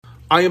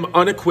I am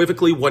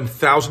unequivocally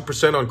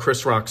 1,000% on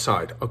Chris Rock's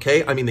side,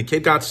 okay? I mean, the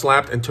kid got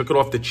slapped and took it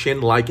off the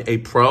chin like a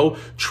pro.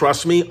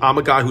 Trust me, I'm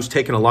a guy who's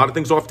taken a lot of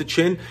things off the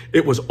chin.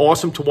 It was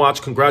awesome to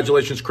watch.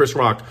 Congratulations, Chris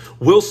Rock.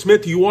 Will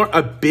Smith, you are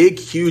a big,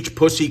 huge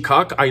pussy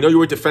cuck. I know you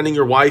were defending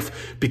your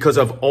wife because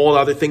of all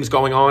other things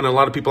going on, and a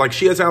lot of people are like,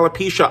 she has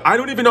alopecia. I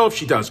don't even know if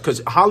she does,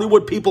 because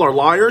Hollywood people are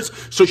liars,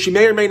 so she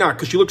may or may not,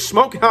 because she looks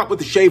smoking hot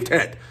with a shaved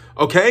head,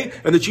 okay?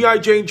 And the G.I.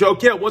 Jane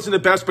joke, yeah, it wasn't the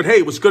best, but hey,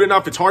 it was good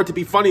enough. It's hard to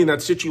be funny in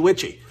that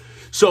situation.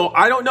 So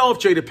I don't know if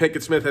Jada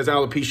Pinkett Smith has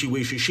alopecia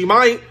wishy. She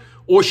might,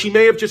 or she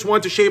may have just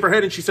wanted to shave her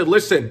head and she said,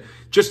 listen,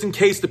 just in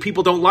case the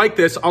people don't like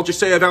this, I'll just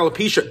say I have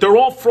alopecia. They're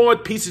all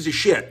fraud pieces of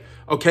shit,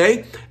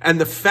 okay? And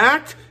the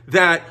fact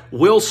that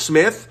Will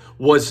Smith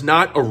was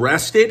not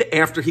arrested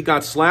after he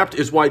got slapped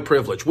is white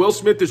privilege. Will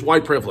Smith is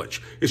white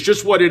privilege. It's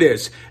just what it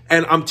is.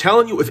 And I'm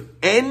telling you, if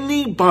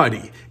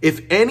anybody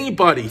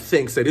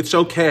thinks that it's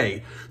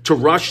okay to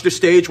rush the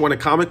stage when a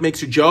comic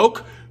makes a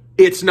joke,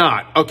 it's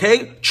not,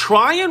 okay?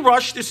 Try and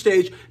rush the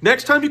stage.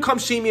 Next time you come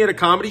see me at a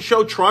comedy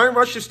show, try and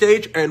rush the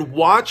stage and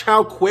watch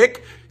how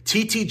quick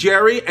TT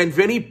Jerry and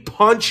Vinny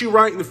punch you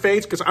right in the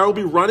face, because I will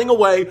be running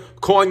away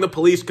calling the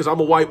police because I'm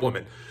a white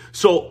woman.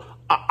 So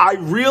I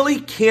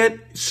really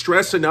can't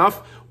stress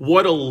enough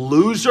what a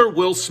loser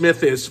Will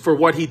Smith is for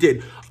what he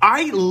did.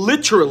 I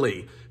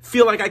literally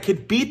feel like I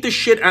could beat the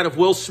shit out of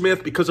Will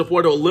Smith because of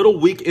what a little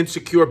weak,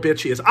 insecure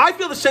bitch he is. I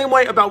feel the same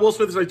way about Will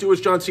Smith as I do as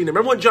John Cena.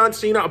 Remember when John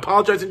Cena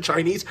apologized in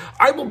Chinese?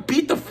 I will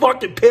beat the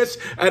fucking piss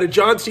out of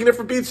John Cena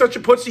for being such a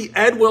pussy,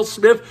 and Will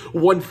Smith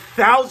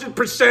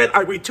 1,000%.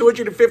 I weigh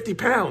 250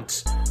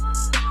 pounds.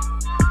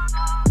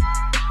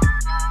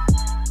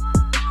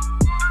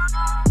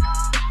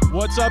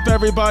 What's up,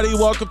 everybody?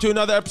 Welcome to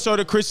another episode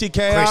of Chrissy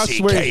Chaos.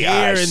 Chrissy We're Chaos.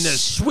 here in the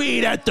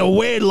Suite at the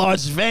Wynn,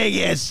 Las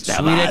Vegas. Suite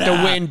at the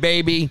Wynn,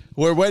 baby.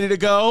 We're ready to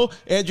go.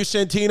 Andrew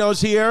Santino's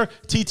here.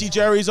 TT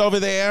Jerry's over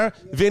there.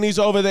 Vinny's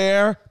over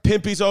there.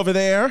 Pimpy's over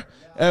there.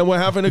 And we're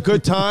having a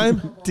good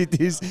time.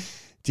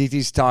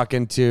 TT's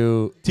talking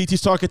to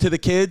TT's talking to the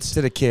kids.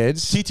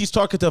 TT's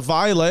talking to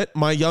Violet,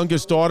 my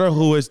youngest daughter,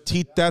 who is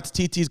that's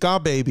TT's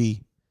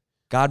godbaby.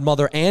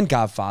 godmother and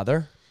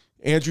godfather.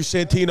 Andrew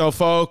Santino,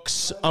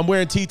 folks. I'm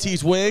wearing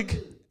TT's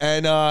wig.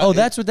 And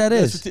that's what that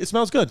is. It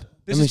smells good.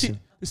 This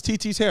is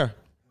TT's hair.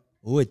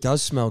 Oh, it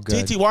does smell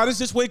good. TT, why does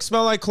this wig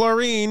smell like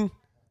chlorine?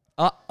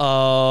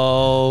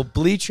 Uh-oh.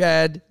 Bleach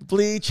head.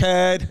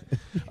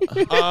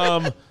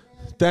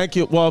 Thank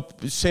you. Well,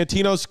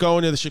 Santino's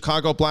going to the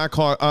Chicago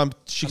Blackhawks. I'm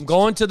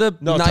going to the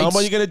No, Knights. tell him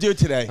what you're going to do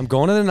today. I'm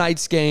going to the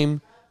Knights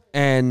game,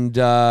 and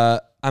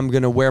I'm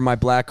going to wear my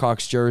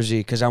Blackhawks jersey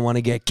because I want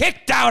to get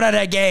kicked out of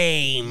the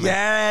game.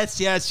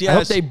 Yes. I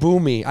hope they boo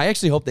me. I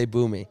actually hope they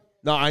boo me.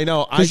 No, I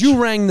know. Because you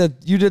did the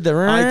thing, you did the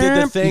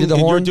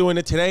and horn. you're doing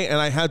it today, and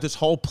I had this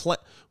whole plan.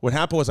 What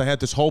happened was I had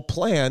this whole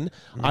plan.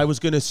 I was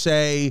going to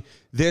say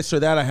this or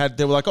that.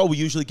 They were like, oh, we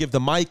usually give the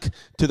mic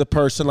to the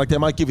person. Like, they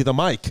might give you the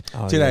mic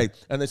today.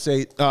 Yeah. And they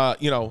say, I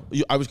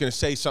was going to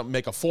say something,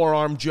 make a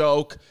forearm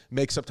joke,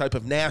 make some type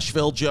of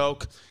Nashville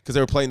joke, because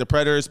they were playing the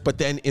Predators. But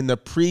then in the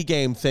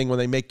pregame thing, when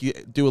they make you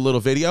do a little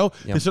video,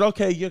 they said,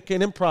 okay, you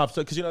can improv.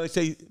 So, because,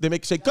 they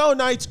make you say, go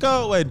Knights,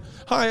 go. And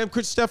hi, I'm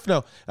Chris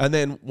Stefano. And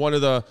then one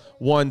of the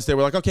ones, they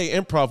were like, okay,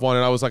 improv one.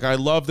 And I was like, I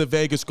love the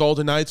Vegas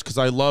Golden Knights because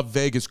I love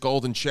Vegas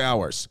Golden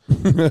Showers.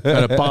 And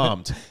it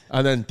bombed.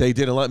 And then they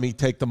didn't let me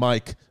take the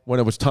mic when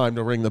it was time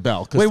to ring the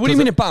bell. Wait, what do you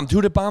mean it bombed? Who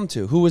did it bomb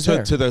to? Who was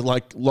there? To the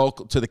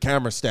local, to the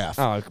camera staff.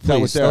 Oh, that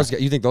was there.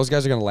 You think those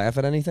guys are going to laugh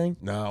at anything?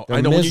 No, they're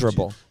I know.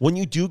 Miserable. When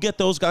you do get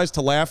those guys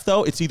to laugh,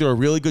 though, it's either a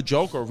really good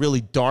joke or a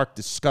really dark,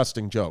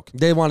 disgusting joke.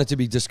 They want it to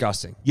be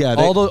disgusting. Yeah,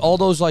 all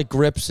those like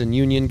Grips and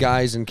Union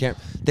guys and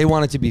they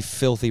want it to be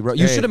filthy.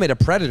 You should have made a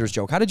Predators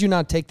joke. How did you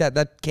not take that?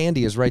 That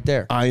candy is right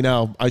there. I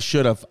know. I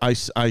should have. I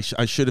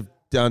should have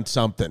done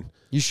something.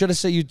 You should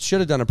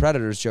have done a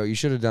Predators joke. You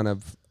should have done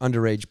an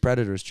underage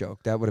Predators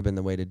joke. That would have been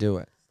the way to do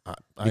it.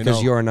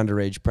 Because you're an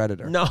underage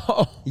Predator. No.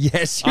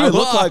 Yes, you I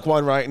look like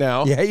one right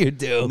now. Yeah, you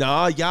do.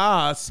 Nah,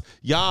 yas.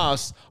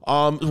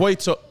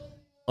 Wait, so...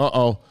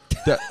 Uh-oh.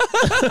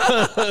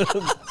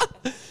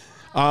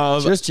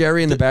 Just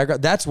Jerry in the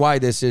background. That's why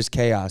this is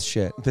chaos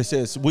shit. This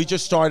is. We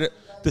just started...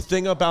 The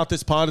thing about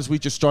this pod is we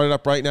just started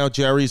up right now.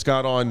 Jerry's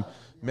got on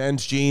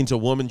men's jeans, a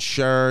woman's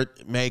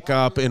shirt,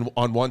 makeup, and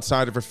on one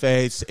side of her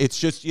face. It's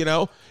just,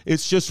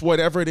 it's just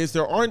whatever it is.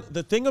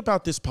 The thing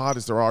about this pod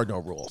is there are no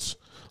rules.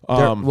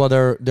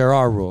 There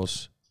are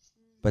rules,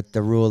 but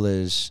the rule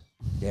is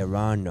there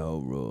are no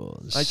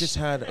rules. I just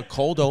had a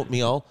cold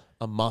oatmeal,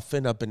 a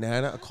muffin, a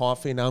banana, a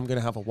coffee, and now I'm going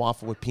to have a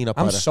waffle with peanut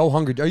butter. I'm so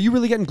hungry. Are you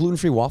really getting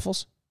gluten-free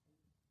waffles?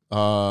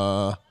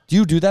 Do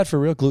you do that for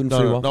real,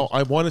 gluten-free waffles? No,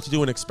 I wanted to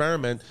do an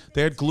experiment.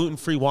 They had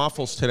gluten-free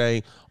waffles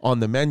today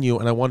on the menu,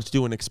 and I wanted to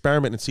do an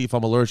experiment and see if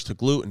I'm allergic to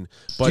gluten.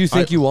 But do you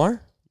think you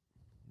are?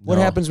 What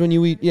happens when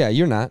you eat? Yeah,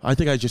 you're not. I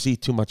think I just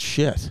eat too much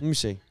shit. Let me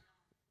see.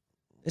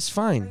 It's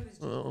fine.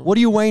 What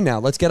do you weigh now?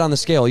 Let's get on the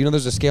scale.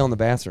 There's a scale in the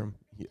bathroom.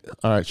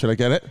 All right, should I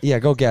get it? Yeah,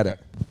 go get it.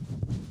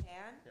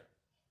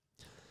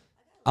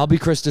 I'll be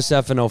Chris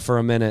DiStefano for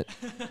a minute.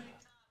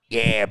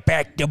 Yeah,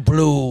 back to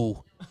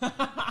blue.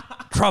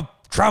 Trump.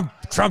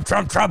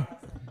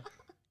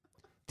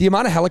 The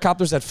amount of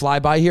helicopters that fly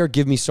by here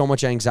give me so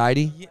much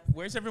anxiety. Yeah,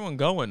 where's everyone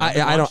going?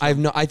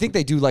 I think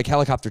they do like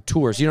helicopter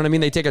tours. You know what I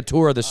mean? They take a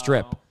tour of the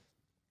strip.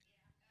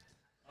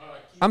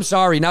 I'm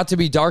sorry, not to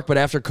be dark, but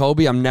after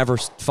Kobe, I'm never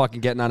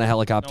fucking getting on a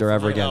helicopter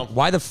ever again.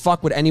 Why the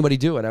fuck would anybody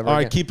do it ever All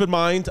right, again? keep in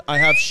mind, I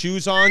have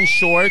shoes on,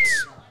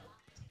 shorts.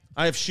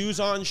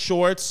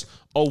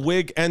 A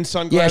wig, and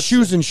sunglasses. Yeah,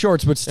 shoes and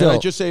shorts, but still. And I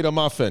just ate a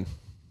muffin.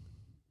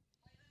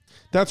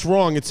 That's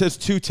wrong. It says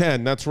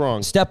 210. That's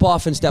wrong. Step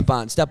off and step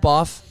on. Step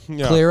off,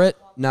 clear it,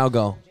 now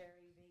go.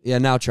 Yeah,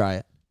 now try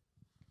it.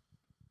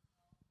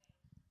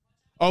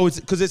 Oh, is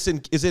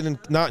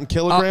it not in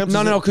kilograms?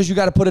 No, because you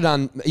got to put it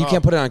on. You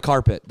can't put it on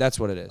carpet. That's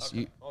what it is.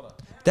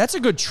 That's a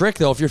good trick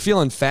though. If you're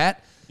feeling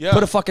fat,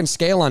 put a fucking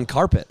scale on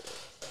carpet.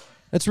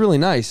 That's really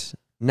nice.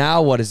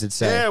 Now what does it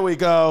say? There we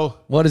go.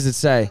 What does it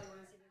say?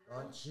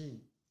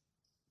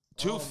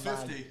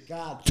 250.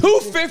 Oh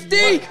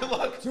 250?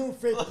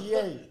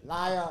 258.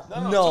 Liar.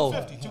 No.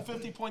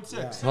 250.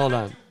 250.6.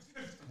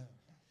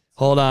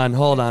 Hold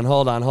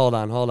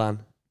on.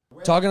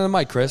 Talking to the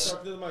mic, Chris.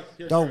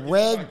 The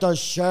wig, the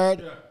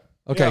shirt.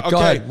 Okay, go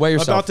ahead. Weigh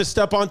yourself. About to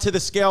step onto the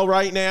scale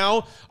right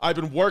now. I've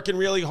been working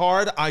really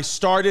hard. I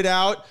started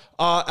out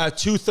at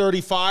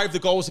 235. The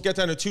goal was to get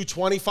down to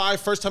 225.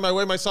 First time I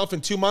weighed myself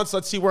in 2 months.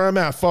 Let's see where I'm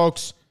at,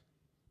 folks.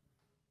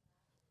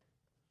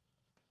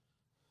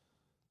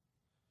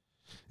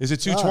 Is it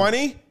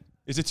 220?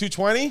 Is it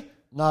 220?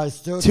 No, it's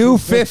still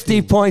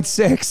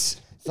 250.6.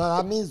 So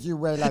that means you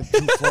weigh like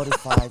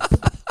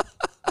 245.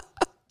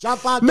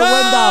 Jump out the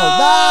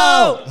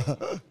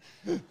window. No!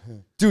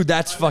 Dude,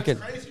 that's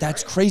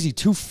crazy.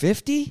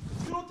 250?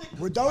 I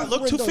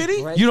look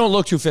 250? You don't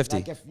look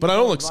 250. But I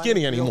don't look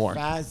skinny anymore.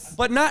 It's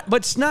not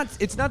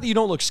that you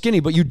don't look skinny,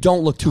 but you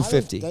don't look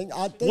 250.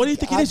 What do you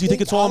think it is? You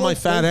think it's all on my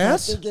fat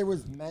ass?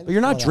 But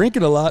you're not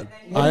drinking a lot.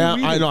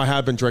 I know I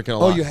have been drinking a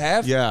lot. Oh, you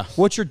have? Yeah.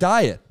 What's your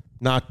diet?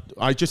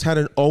 I just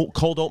had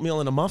cold oatmeal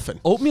and a muffin.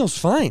 Oatmeal's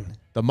fine.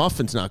 The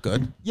muffin's not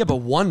good. Yeah, but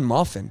one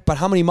muffin. But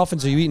how many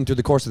muffins are you eating through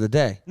the course of the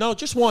day? No,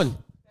 just one.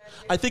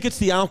 I think it's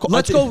the alcohol.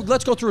 Let's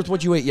go through with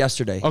what you ate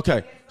yesterday.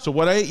 Okay. So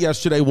what I ate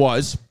yesterday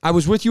was I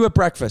was with you at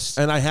breakfast.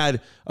 And I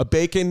had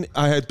bacon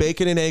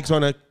and eggs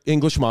on an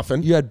English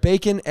muffin. You had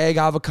bacon, egg,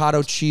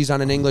 avocado, cheese on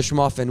an English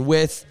muffin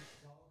with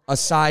a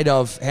side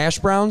of hash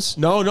browns?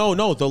 No.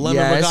 The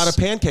lemon ricotta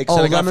pancakes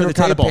that I got for the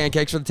table. lemon ricotta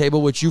pancakes for the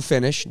table, which you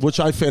finished. Which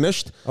I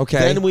finished. Okay.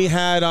 Then we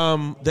had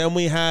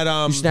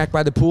You snack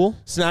by the pool?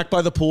 Snack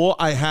by the pool.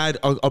 I had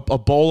a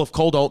bowl of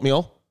cold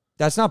oatmeal.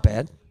 That's not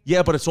bad.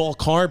 Yeah, but it's all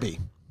carby.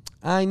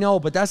 I know,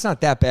 but that's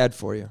not that bad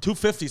for you.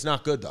 250 is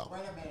not good though.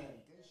 Wait a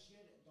minute. This shit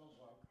don't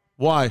work.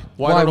 Why?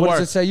 What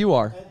does it say you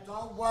are? It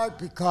don't work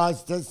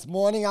because this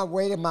morning I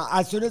waited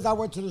as soon as I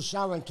went to the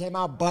shower and came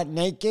out butt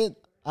naked,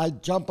 I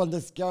jumped on the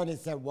scale and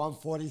it said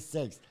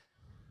 146.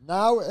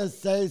 Now it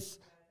says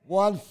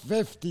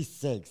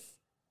 156.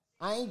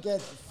 I ain't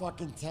get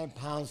fucking 10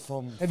 pounds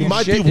from... You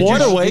might be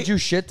water weight. Did you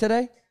shit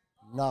today?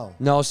 No.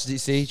 No,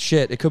 see,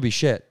 shit. It could be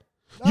shit.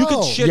 No. You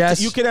could shit.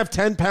 Yes. You could have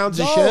 10 pounds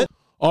of shit.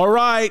 All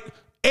right.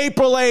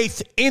 April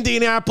 8th,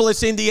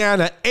 Indianapolis,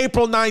 Indiana.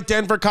 April 9th,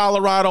 Denver,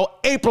 Colorado.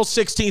 April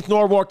 16th,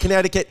 Norwalk,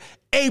 Connecticut.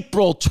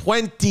 April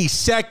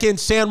 22nd,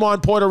 San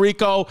Juan, Puerto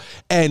Rico.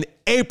 And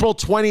April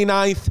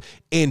 29th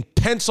in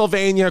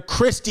Pennsylvania,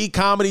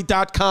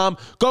 ChrisDComedy.com.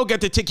 Go get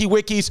the Tiki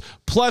Wikis.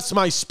 Plus,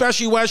 my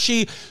Special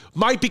Weshy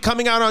might be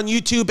coming out on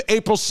YouTube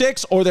April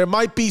 6th, or there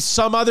might be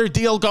some other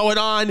deal going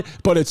on.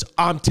 But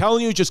I'm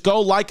telling you, just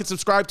go like and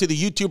subscribe to the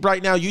YouTube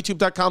right now,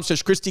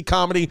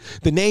 youtube.com/ChrisDComedy.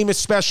 The name is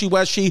Special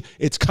Weshy.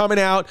 It's coming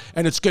out,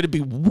 and it's going to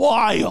be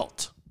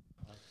wild.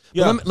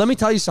 Yeah. Let me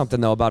tell you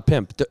something, though, about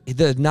Pimp.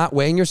 The not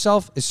weighing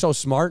yourself is so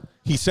smart.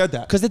 He said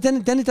that. Because then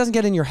it doesn't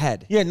get in your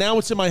head. Yeah, now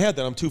it's in my head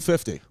that I'm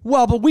 250.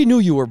 Well, but we knew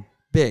you were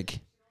big.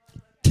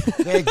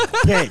 Big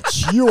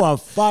bitch. You are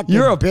fucking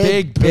You're a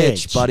big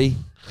bitch, buddy.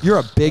 You're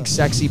a big,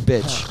 sexy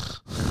bitch.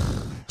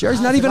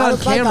 Jerry's not even on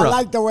camera. I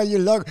like the way you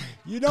look.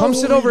 You know Come who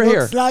sit he over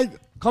here. looks like?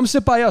 Come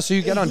sit by us so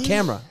you get on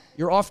camera.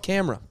 You're off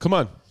camera. Come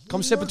on.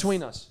 Come sit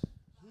between us.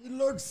 He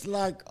looks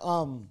like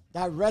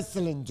that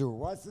wrestling dude.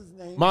 What's his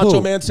name? Macho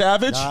Who? Man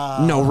Savage?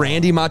 No,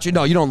 Randy Macho.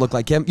 No, you don't look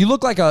like him. You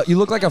look like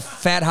a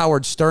fat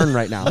Howard Stern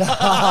right now.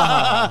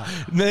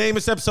 The name of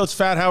this episode's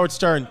Fat Howard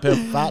Stern.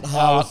 Pimp. Fat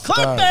Howard Stern.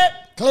 Clip it.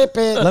 Clip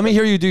it. Let me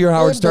hear you do your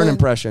Howard Stern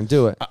impression.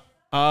 Do it.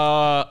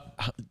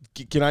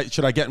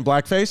 Should I get in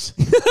blackface?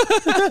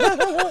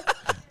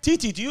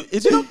 TT,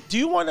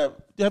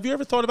 have you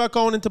ever thought about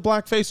going into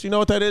blackface? Do you know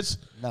what that is?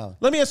 No.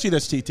 Let me ask you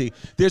this, TT.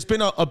 There's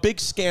been a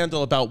big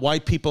scandal about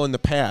white people in the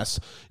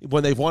past.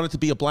 When they've wanted to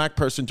be a black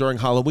person during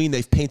Halloween,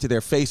 they've painted their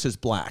faces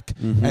black.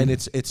 Mm-hmm. And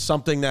it's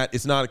something that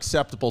is not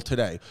acceptable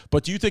today.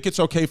 But do you think it's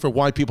okay for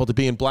white people to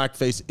be in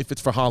blackface if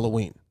it's for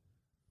Halloween?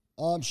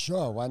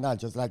 Sure. Why not?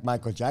 Just like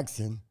Michael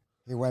Jackson.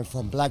 He went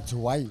from black to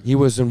white. He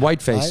was in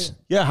whiteface. Right?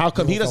 Yeah, how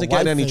come he doesn't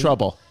get in any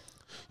trouble?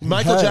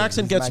 Michael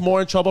Jackson gets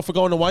more in trouble for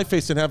going to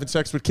whiteface than having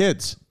sex with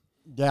kids.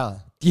 Yeah.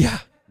 Yeah.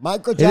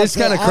 Michael It Jackson,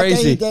 is kinda after he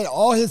crazy. did,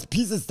 all his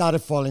pieces started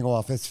falling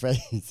off his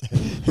face,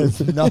 his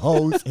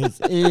nose, his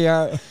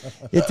ear.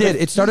 It did.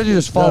 It started to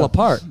just fall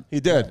apart. He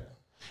did.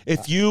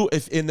 If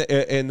in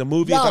the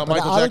movie Yeah, about but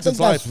Michael I don't Jackson's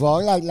think that's life,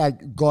 wrong.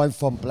 Like going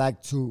from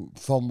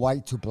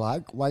white to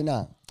black. Why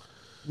not?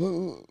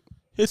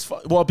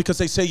 well, because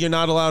they say you're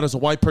not allowed as a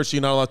white person,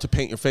 you're not allowed to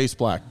paint your face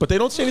black. But they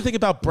don't say anything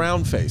about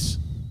brown face.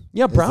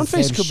 Yeah, brown It's the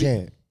face same could be.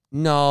 shit.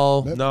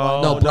 No,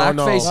 No,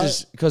 blackface no.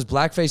 is because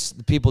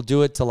blackface people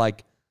do it to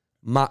like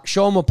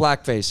show them what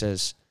blackface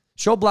is.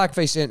 Show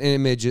blackface in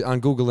images on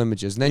Google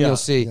Images, and then you'll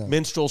see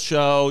Minstrel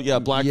show,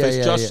 blackface.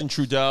 Yeah, Justin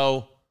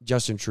Trudeau.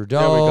 Justin Trudeau.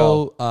 There we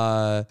go.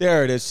 Uh,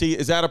 There it is. See,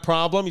 is that a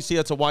problem? You see,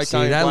 that's a white see,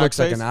 guy. in that looks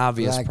like blackface? an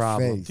obvious Black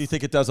problem. face. Do you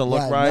think it doesn't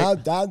look Yeah,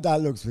 right? Now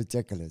that looks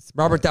ridiculous.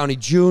 Robert Downey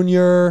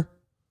Jr.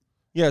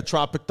 Yeah,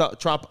 Tropic.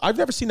 I've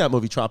never seen that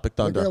movie, Tropic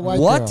Look at Thunder. the white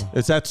What? girl.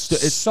 Is that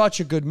It's such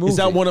a good movie. is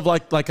that one of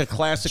like a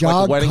classic like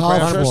John a wedding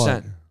Crawford.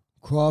 crashers? 100%.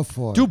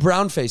 Crawford. Do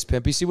brown face,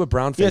 Pimpy. See what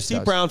brown face Yeah, see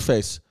does. brown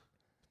face.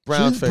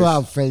 Brown She's face.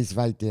 brown face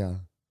right there.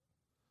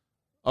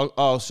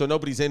 Oh, so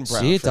nobody's in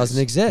brown See, it face. doesn't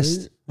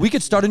exist. We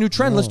could start a new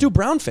trend. Let's do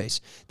brown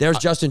face. There's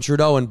Justin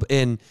Trudeau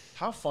in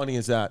How funny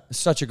is that?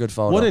 such a good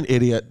photo. What an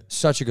idiot.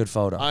 Such a good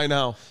photo. I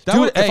know.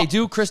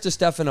 Do Chris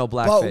DiStefano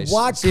But blackface.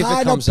 what See if it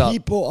kind comes of up.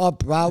 people are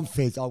brown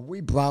face? Are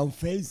we brown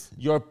face?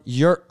 You're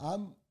You're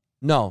I'm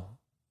no.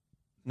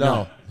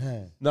 no.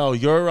 No,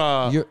 you're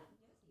You're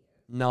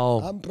no.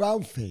 I'm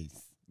brown face.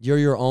 You're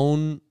your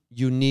own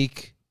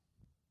unique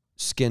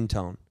skin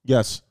tone.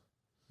 yes.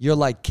 You're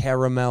like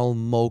caramel,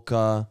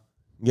 mocha,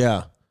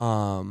 Yeah.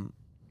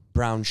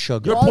 brown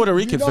sugar. You're Puerto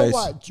Rican you know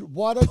face.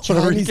 What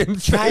are Rican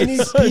face.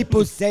 Chinese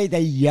people say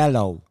they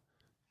yellow?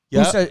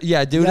 Yeah. Who said,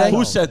 yeah, do Yeah. they?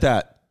 Who said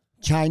that?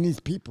 Chinese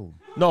people.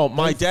 No,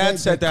 my They dad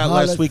say said the that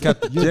last colors- week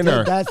at the You think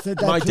dinner. Dad said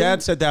that My too?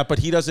 dad said that, but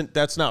he doesn't.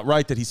 That's not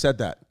right that he said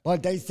that.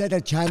 But they said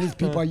that Chinese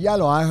people are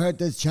yellow. I heard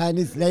this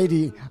Chinese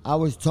lady, I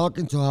was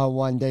talking to her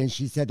one day, and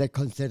she said they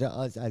consider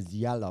us as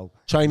yellow.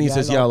 Chinese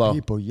is yellow.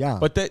 People, yeah.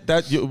 But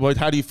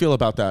how do you feel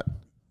about that?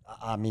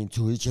 I mean,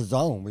 to each his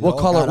own. We What all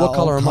color? got What our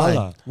color own am I?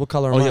 color. What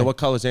color Oh am I? yeah, what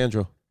color's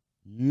Andrew?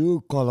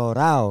 You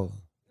Colorado,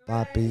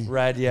 papi.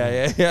 Red.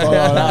 Yeah.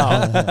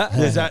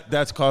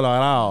 That's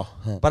Colorado.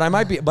 But I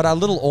might be. But a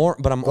little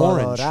but I'm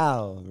orange.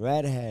 Colorado,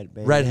 redhead,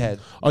 baby. Redhead.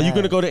 Are you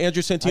going to go to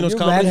Andrew Are Santino's you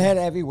comedy? redhead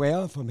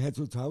everywhere from head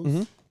to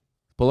toes?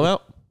 Pull him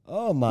out.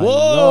 Oh my Whoa.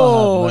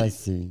 Lord, have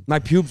mercy. My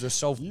pubes are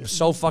so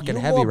fucking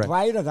You're heavy. more Right.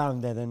 brighter down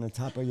there than the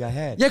top of your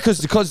head. Yeah,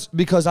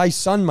 because I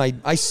sun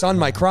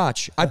my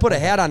crotch. I put a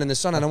hat on in the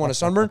sun. I don't want a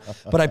sunburn,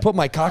 but I put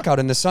my cock out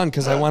in the sun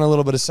because I want a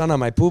little bit of sun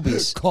on my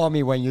poobies. Call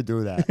me when you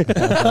do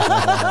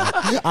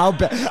that.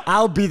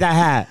 I'll be the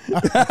hat.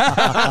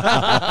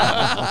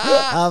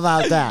 How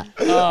about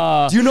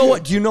that? Do you know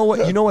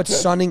what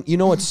sunning? You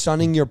know what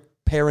sunning your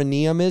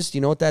perineum is? Do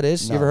you know what that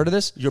is? You ever heard of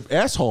this? Your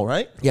asshole,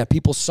 right? Yeah,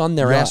 people sun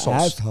their You're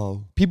assholes.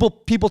 asshole.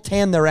 People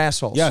tan their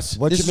assholes. Yes.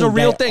 What this you is a mean?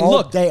 real They thing. op-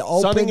 Look, they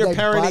open sunning your their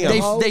perineum.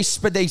 butthole?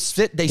 they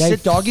sit They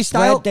sit doggy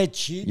spread style. their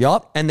cheeks?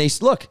 Yup, and they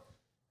look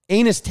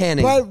anus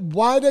tanning. But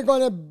why are they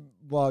gonna?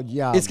 Well,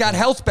 yeah. It's got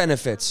health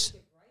benefits.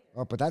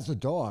 Oh, but that's a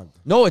dog.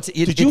 No,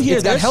 Did you hear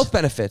it's got this? health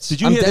benefits.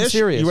 Did you I'm hear dead this?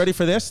 serious. You ready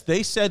for this?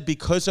 They said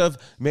because of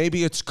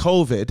maybe it's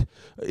COVID,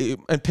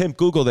 and Pimp,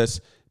 Google this.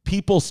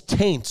 People's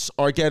taints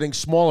are getting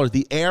smaller.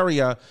 The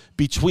area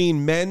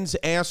between men's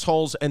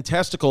assholes and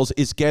testicles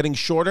is getting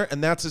shorter,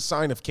 and that's a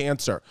sign of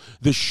cancer.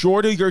 The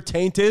shorter your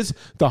taint is,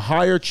 the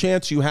higher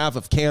chance you have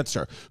of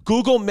cancer.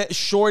 Google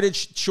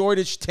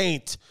shortage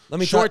taint. Let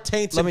me short tell-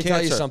 taints let and me tell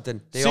you cancer.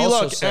 something. They See,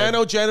 also look, said-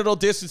 anogenital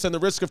distance and the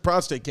risk of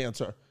prostate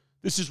cancer.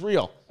 This is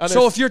real. And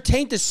So if your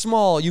taint is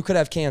small, you could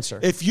have cancer.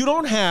 if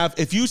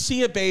you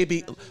see a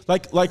baby,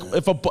 like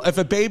if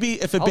a baby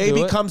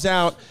do it. comes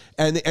out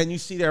and you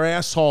see their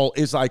asshole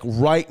is like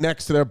right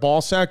next to their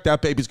ball sack,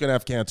 that baby's gonna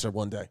have cancer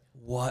one day.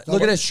 What?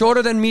 Look at it.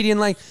 Shorter than median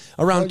length,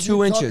 around Are 2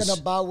 you inches.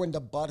 talking about when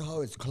the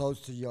butthole is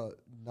close to your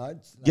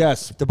nuts? Like,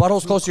 Yes, The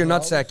butthole's close to your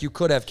close. nutsack, you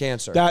could have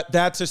cancer.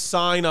 that's a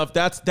sign of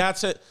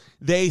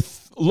they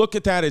look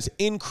at that as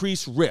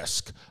increased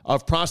risk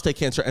of prostate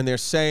cancer, and they're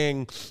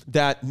saying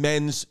that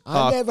men's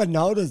I never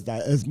noticed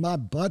that. Is my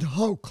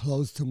butthole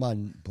close to my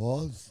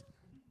balls?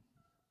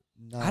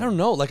 No. I don't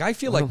know. Like I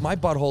feel like my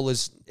butthole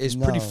is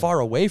pretty No. far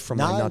away from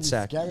my Now I'm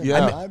nutsack. scared.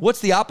 Yeah. I mean, what's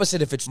the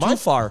opposite if it's too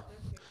far?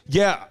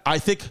 yeah, I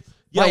think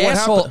yeah. My what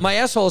asshole, happen- my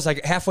asshole is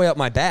like halfway up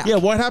my back. Yeah,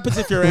 what happens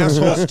if your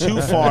asshole's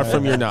too far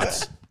from your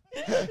nuts?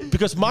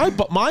 Because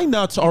my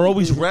nuts are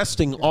always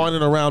resting on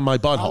and around my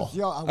butthole.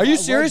 Are you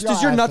serious?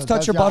 Does your nuts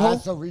touch your butthole?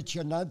 Does your reach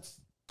your nuts?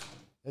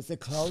 Is it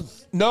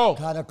close? No,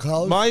 Kind of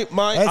close? My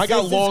I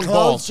got Is long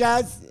close, balls.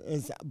 Chaz?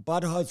 Is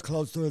butthole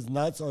close to his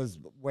nuts or is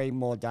way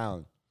more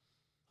down?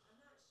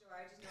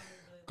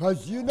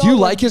 Because you know, Do you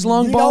like his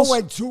long balls? You know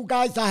when two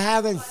guys are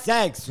having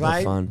sex,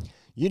 right? fun.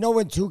 You know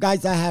when two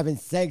guys are having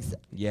sex.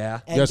 Yeah.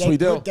 And Yes, they we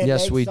do. put their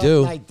Yes, legs we up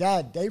do. Like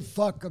that, they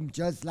fuck them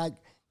just like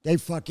they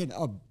fucking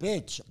a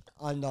bitch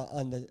on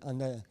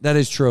the That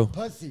is true.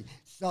 pussy.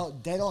 So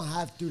they don't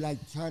have to like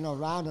turn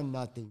around or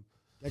nothing.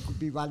 They could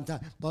be right on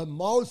top. But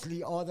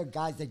mostly all the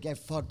guys that get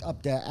fucked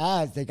up their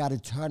ass, they got to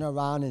turn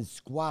around and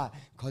squat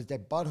because their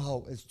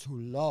butthole is too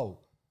low.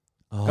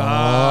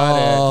 Got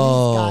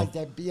it. These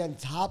guys that be on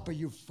top of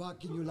you,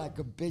 fucking you like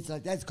a bitch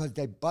like that's because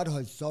their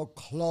butthole is so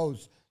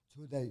close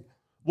to the...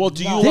 Well,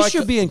 do you This like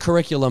should be in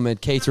curriculum at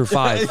K through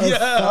 5.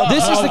 Yeah.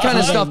 This is the kind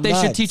of stuff they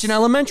should teach in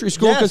elementary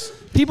school because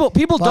people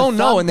But don't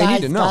know and they need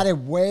to some guys got know. it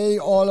way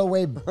all the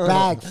way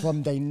back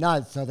from their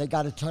nuts, so they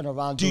got to turn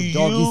around, do Do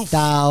doggy you-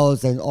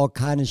 styles and all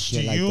kind of Do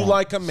shit like you that.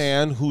 like a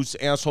man whose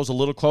asshole's a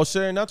little closer to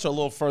their nuts or a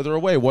little further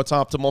away? What's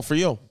optimal for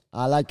you?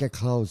 I like it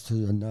close to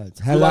your nuts.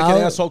 You Hello? like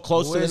an asshole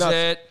close Who to the is nuts?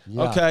 it?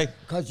 Yeah. Okay.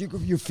 Because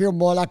you feel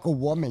more like a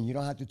woman. You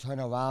don't have to turn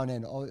around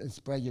and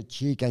spread your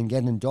cheek and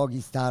get in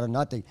doggy style or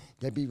nothing.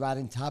 They be right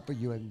on top of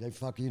you and they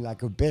fucking you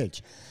like a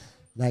bitch.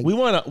 Like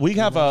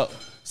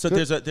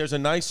There's a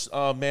nice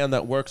man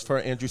that works for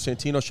Andrew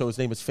Santino show. His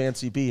name is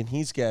Fancy B, and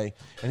he's gay,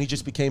 and he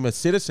just became a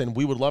citizen.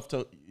 We would love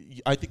to.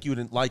 I think you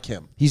wouldn't like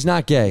him. He's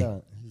not gay.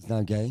 he's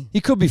not gay.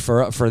 He could be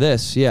for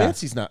this. Yeah,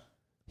 Fancy's not.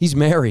 he's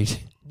married.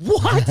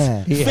 What?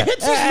 Fancy's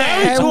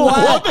married And to a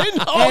what-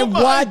 woman? Oh and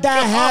my what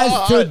that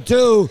has to God.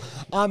 do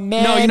a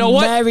man No, you know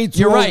what? married to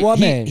You're a right.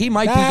 woman? He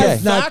might be That's gay.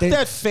 The fact nothing.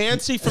 that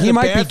Fancy from He the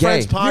might Bad be gay.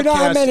 Friends podcast You know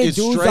how many is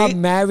dudes straight? are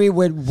married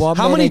with women?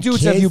 How many and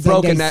dudes have you kids and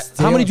broken they that- how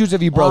still- many dudes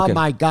have you broken? Oh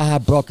my God,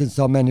 I've broken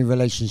so many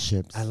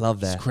relationships. I love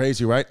that.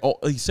 Crazy, right? Oh,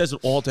 he says it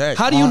all day.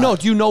 How do you know?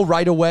 Do you know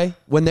right away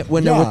when they're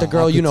with the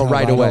girl? I You could know tell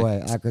right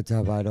away. I could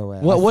tell right away.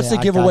 What's the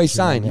I giveaway got you,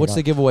 sign? man. What's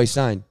the giveaway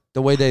sign?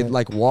 The way they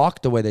like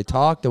walk, the way they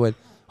talk, the way.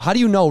 How do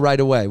you know right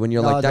away when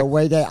you're No, like that? the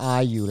way they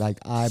eye you, like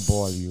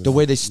eyeball you. The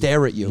way they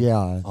stare at you.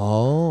 Yeah.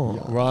 Oh.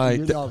 Right.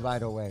 You know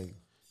right away.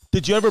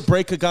 Did you ever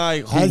break a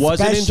guy who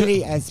wasn't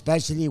into?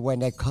 Especially when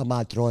they come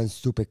out throwing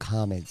stupid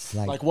comments.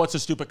 Like, what's a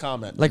stupid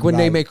comment? Like when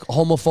they Right. make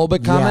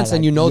homophobic comments and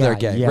like- you know they're yeah,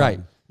 gay, yeah.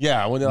 right?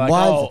 Yeah, when they're like,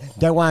 Once oh,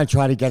 they want to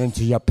try to get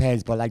into your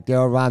pants, but like they're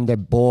around their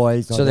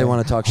boys. Or So they their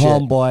wanna talk shit.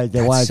 Homeboys, they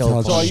That's want to so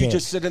talk so are shit. you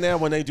just sitting there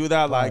when they do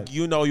that, like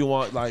you know you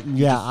want like you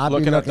Yeah, just I'll be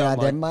looking looking at at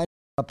them them. like,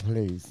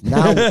 Please.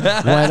 Now,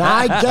 when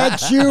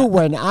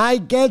I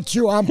get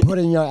you, I'm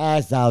putting your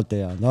ass out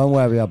there. Don't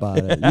worry about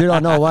it. You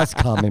don't know what's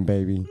coming,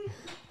 baby.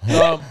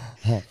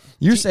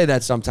 You say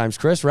that sometimes,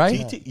 Chris,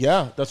 right? TT,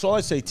 yeah, that's all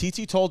I say.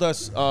 TT told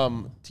us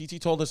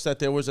that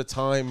there was a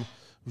time.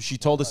 She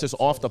told us this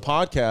off the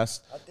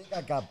podcast. I think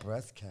I got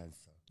breast cancer.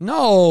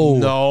 No.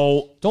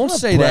 No, Don't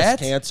say breast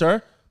that.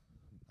 cancer.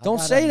 I Don't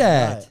got say a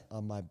that. nut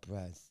on my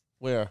breast,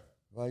 Where?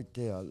 right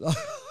there.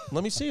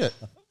 Let me see it.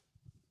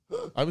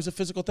 I was a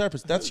physical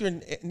therapist. That's your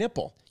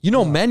nipple. You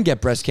know, men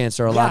get breast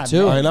cancer a lot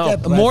too. men I know.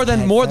 get breast More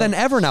cancer. than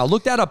ever now.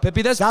 Look that up,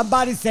 Pippi. That's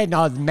Somebody said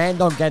no, men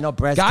don't get no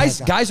breast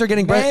cancer. Guys are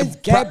getting Men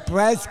breast. get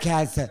breast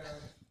cancer. What are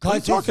you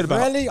Because talking it's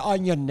about? really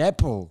on your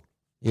nipple.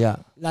 Yeah.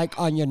 Like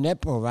on your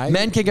nipple, right?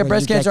 Men can get When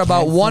breast you cancer.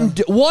 About one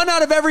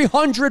out of every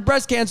 100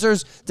 breast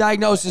cancers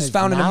diagnosed is It's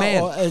found in a now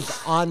man. or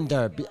it's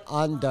under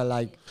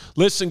like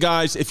Listen,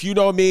 guys, if you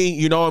know me,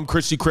 you know I'm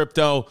Chrissy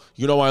Crypto.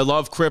 You know I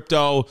love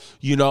crypto.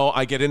 You know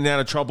I get in and out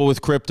of trouble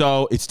with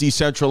crypto. It's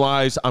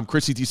decentralized. I'm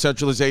Chrissy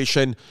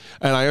Decentralization.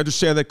 And I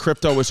understand that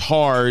crypto is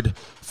hard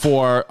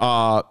for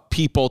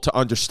people to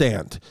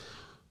understand.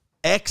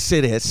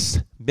 Exodus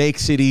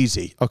makes it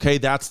easy. Okay,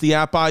 that's the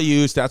app I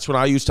use. That's what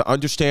I use to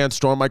understand,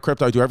 store my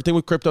crypto. I do everything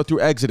with crypto through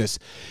Exodus.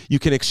 You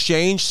can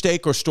exchange,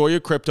 stake, or store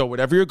your crypto,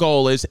 whatever your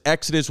goal is.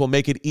 Exodus will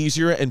make it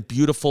easier and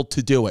beautiful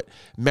to do it.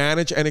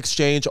 Manage and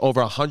exchange over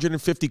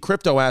 150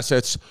 crypto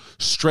assets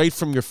straight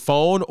from your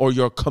phone or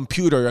your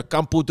computer, your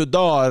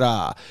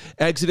computadora.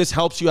 Exodus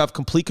helps you have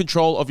complete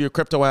control of your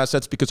crypto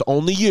assets because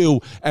only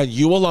you and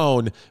you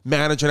alone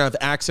manage and have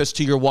access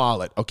to your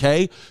wallet.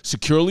 Okay,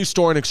 securely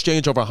store and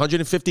exchange over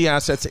 150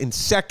 assets in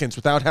seconds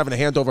without having to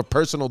hand over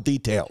personal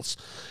details.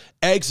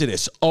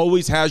 Exodus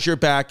always has your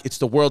back. It's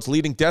the world's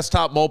leading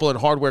desktop, mobile, and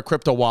hardware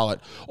crypto wallet.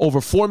 Over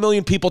 4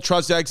 million people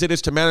trust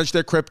Exodus to manage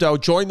their crypto.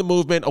 Join the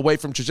movement away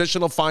from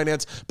traditional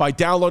finance by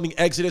downloading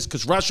Exodus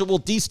because Russia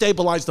will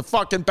destabilize the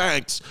fucking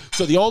banks.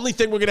 So the only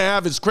thing we're going to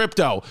have is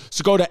crypto.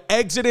 So go to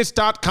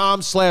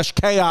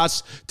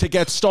exodus.com/chaos to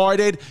get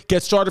started.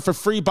 Get started for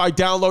free by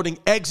downloading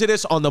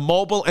Exodus on the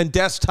mobile and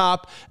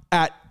desktop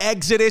at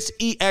Exodus,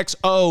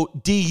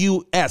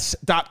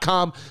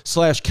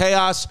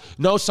 EXODUS.com/chaos.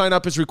 No sign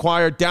up is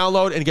required.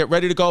 Download and get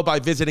ready to go by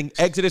visiting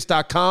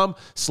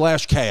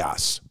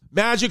exodus.com/chaos.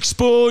 Magic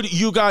Spoon,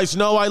 you guys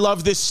know I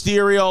love this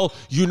cereal.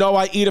 You know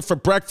I eat it for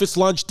breakfast,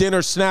 lunch,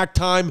 dinner, snack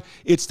time.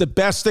 It's the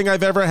best thing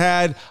I've ever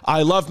had.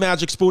 I love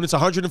Magic Spoon. It's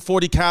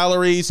 140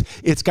 calories.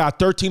 It's got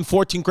 13,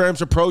 14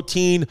 grams of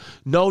protein,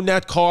 no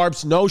net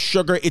carbs, no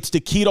sugar. It's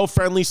the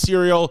keto-friendly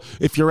cereal.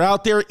 If you're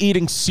out there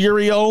eating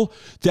cereal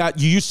that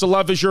you used to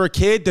love as you're a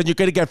kid, then you're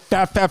going to get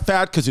fat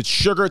because it's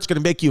sugar. It's going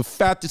to make you a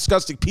fat,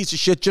 disgusting piece of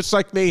shit just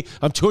like me.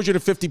 I'm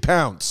 250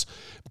 pounds.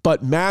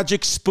 But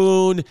Magic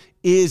Spoon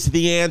is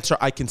the answer.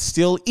 I can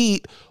still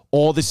eat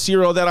all the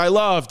cereal that I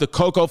love, the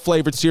cocoa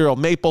flavored cereal,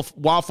 maple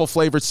waffle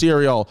flavored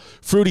cereal,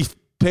 Fruity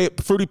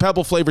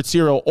Pebble flavored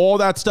cereal, all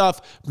that stuff.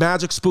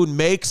 Magic Spoon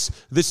makes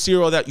the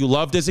cereal that you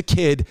loved as a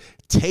kid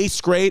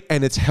tastes great,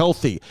 and it's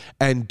healthy.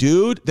 And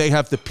dude, they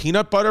have the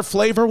peanut butter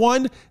flavor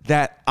one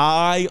that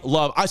I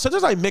love.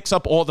 Sometimes I mix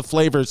up all the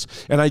flavors,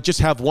 and I just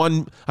have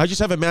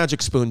a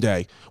Magic Spoon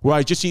day where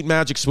I just eat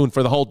Magic Spoon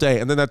for the whole day,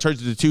 and then that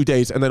turns into 2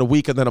 days, and then a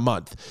week, and then a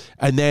month.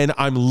 And then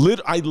I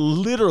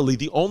literally,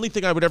 the only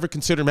thing I would ever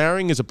consider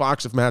marrying is a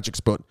box of Magic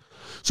Spoon.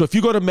 So if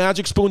you go to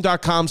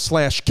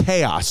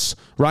magicspoon.com/chaos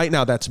right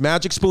now, that's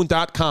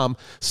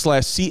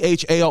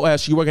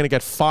magicspoon.com/CHAOS, you are going to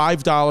get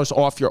 $5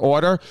 off your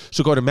order.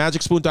 So go to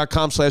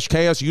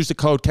magicspoon.com/chaos, use the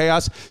code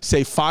chaos,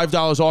 save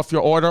 $5 off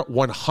your order,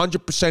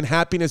 100%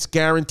 happiness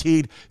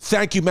guaranteed.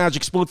 Thank you,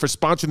 Magic Spoon, for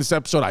sponsoring this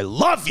episode. I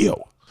love you.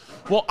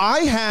 Well,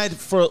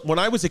 when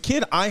I was a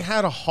kid, I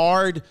had a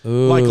hard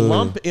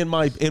lump in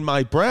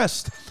my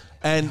breast.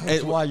 And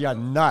That's why you're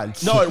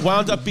nuts. No, it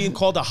wound up being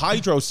called a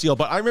hydrocele.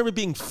 But I remember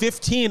being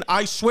 15.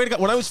 I swear to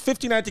God, when I was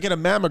 15, I had to get a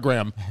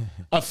mammogram.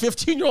 A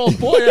 15-year-old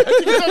boy had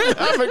to get a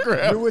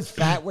mammogram. You was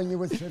fat when you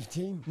was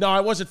 15? No, I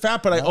wasn't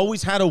fat, but I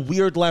always had a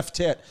weird left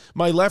tit.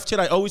 My left tit,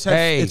 I always had.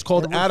 Hey, it's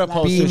called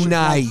adipose be tissue.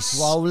 nice.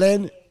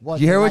 Swollen? Did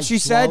you hear what she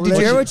said? Did you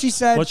hear what she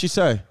said? What'd she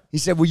say? He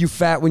said, "Were you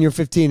fat when you're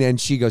 15?" And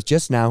she goes,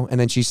 "Just now." And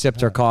then she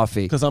sipped her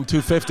coffee. Because I'm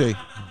 250.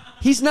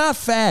 He's not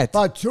fat.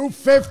 But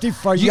 250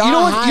 for You your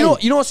know what?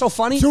 height. You know what's so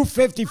funny?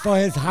 250 for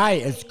his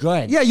height is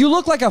good. Yeah, you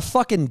look like a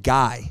fucking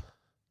guy.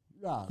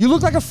 Yeah. You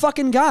look like a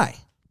fucking guy.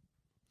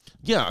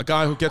 Yeah, a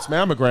guy who gets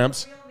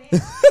mammograms.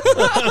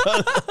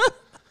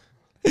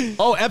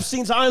 Oh,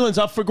 Epstein's Island's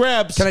up for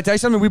grabs. Can I tell you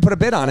something? We put a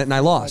bid on it and I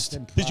lost.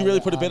 Did you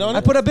really put a bid on it?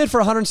 I put a bid for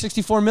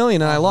 $164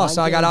 million and I lost.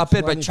 So I got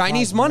outbid, but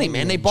Chinese money,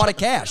 man. They bought it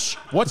cash.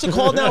 What's it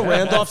called now?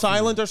 Randolph's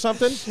Island or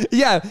something?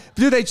 Yeah,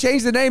 dude. They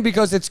changed the name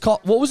because it's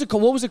called. What was it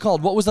called? What was it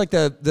called? What was like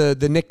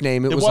the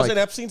nickname? It was wasn't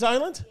like, Epstein's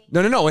Island?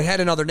 No. It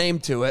had another name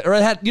to it, or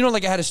it had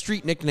like it had a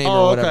street nickname or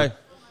Oh, whatever. okay.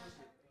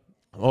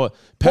 Oh,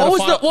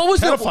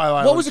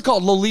 What was it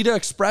called? Lolita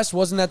Express?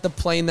 Wasn't that the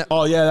plane that?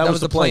 Oh, yeah, that was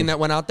the the plane plane that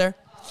went out there.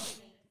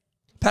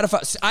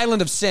 Pedophile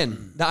Island of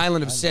Sin. The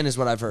Island of Sin is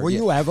what I've heard. Will yeah.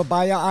 you ever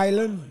buy an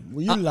island?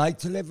 Would you like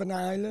to live on an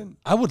island?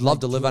 I would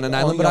love to live on an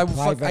island, but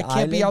I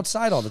can't be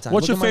outside all the time.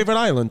 What's Look your favorite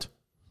island?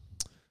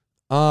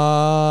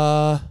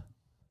 I'm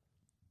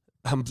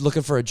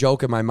looking for a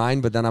joke in my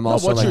mind, but then I'm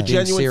also what's like your being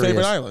genuine serious.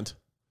 favorite island?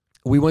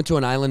 We went to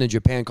an island in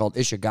Japan called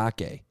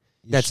Ishigaki.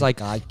 That's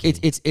like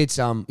it's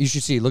you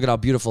should see. Look at how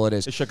beautiful it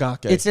is.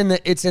 Ishigaki. It's in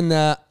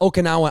the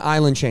Okinawa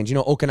island chain. You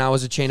know, Okinawa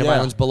is a chain of Yeah.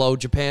 islands below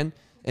Japan,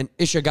 and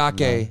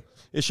Ishigaki.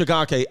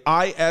 Ishigaki.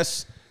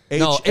 I-S-H-A.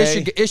 No,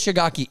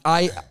 Ishigaki.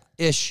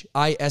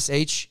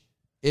 I-S-H.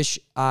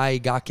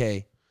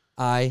 Ishigaki.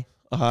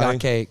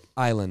 Gake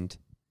Island.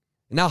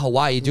 Not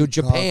Hawaii, dude.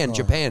 Japan. On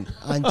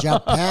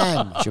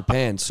Japan.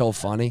 Japan. So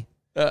funny.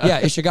 Yeah,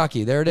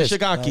 Ishigaki. There it is.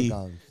 Ishigaki.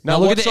 Now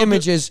look at what's the so good-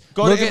 images.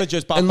 Go Look to at-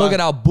 images, Papa. and look at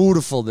how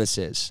beautiful this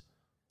is.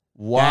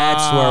 Wow.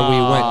 That's where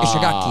we went.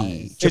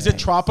 Ishigaki. Is it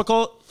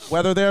tropical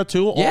weather there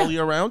too, Yeah. all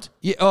year round?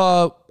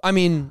 Yeah, I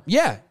mean,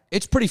 yeah,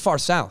 it's pretty far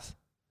south.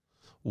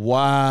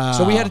 Wow.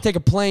 So we had to take a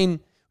plane.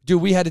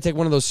 Dude, we had to take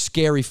one of those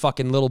scary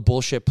fucking little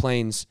bullshit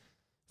planes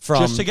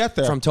from Just to get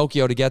there. From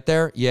Tokyo to get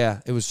there.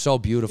 Yeah, it was so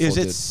beautiful, Is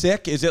it dude.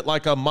 sick? Is it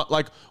like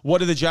what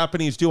do the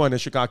Japanese do on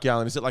Ishigaki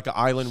Island? Is it like an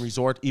island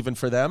resort even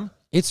for them?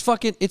 It's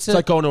It's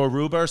like going to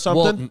Aruba or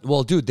something?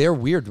 Well, dude, they're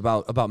weird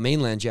about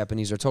mainland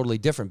Japanese. Are totally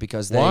different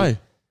because they Why?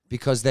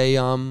 Because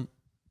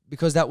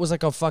that was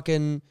like a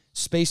fucking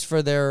space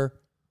for their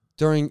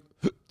during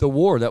the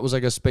war. That was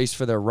like a space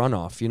for their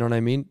runoff. You know what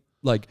I mean?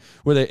 Like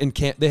where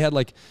they had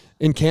like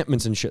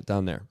encampments and shit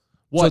down there.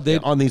 What, So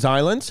on these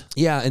islands?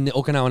 Yeah, in the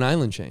Okinawan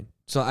island chain.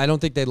 So I don't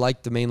think they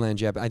like the mainland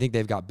Japan. I think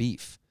they've got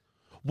beef.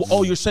 Well,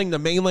 oh, you're saying the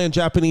mainland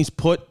Japanese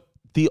put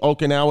the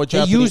Okinawa They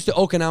Japanese? used the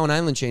Okinawan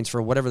island chains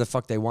for whatever the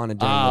fuck they wanted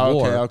during the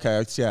war.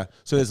 Okay. Yeah.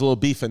 So there's a little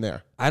beef in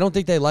there. I don't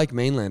think they like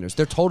mainlanders.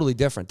 They're totally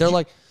different. They're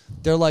like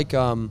they're like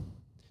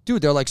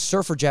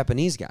surfer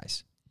Japanese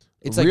guys.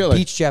 It's like Really?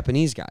 beach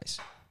Japanese guys.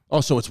 Oh,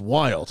 so it's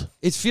wild.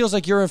 It feels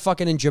like you're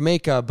in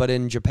Jamaica, but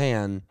in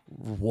Japan.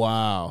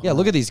 Wow. Yeah,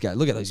 look at these guys.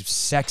 Look at these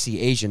sexy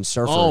Asian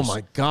surfers. Oh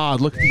my God!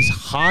 Look at these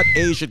hot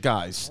Asian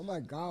guys. Oh my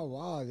God!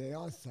 Wow, they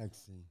are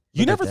sexy.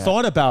 You never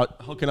thought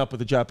about hooking up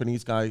with a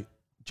Japanese guy,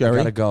 Jerry?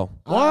 Gotta go.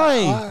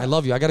 Why? I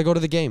love you. I gotta go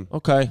to the game.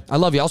 Okay. I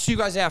love you. I'll see you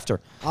guys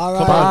after. All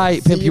right. Bye,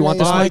 See Pimp. You want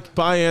this later. mic?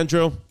 Bye,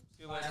 Andrew.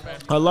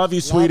 I love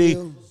you, sweetie.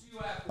 Love you.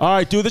 All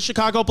right, do the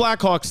Chicago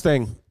Blackhawks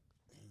thing.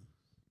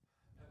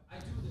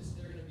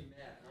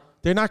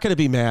 They're not going to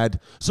be mad.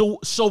 So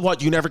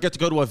what? You never get to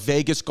go to a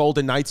Vegas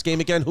Golden Knights game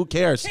again? Who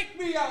cares? Take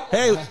me out.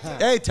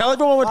 Hey, tell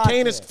everyone what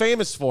Kane is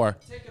famous for.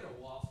 Taking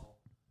a waffle.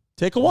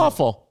 Take a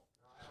waffle.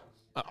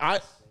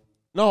 But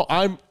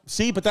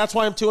that's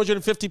why I'm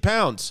 250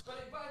 pounds. But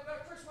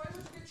Chris, why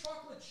would you get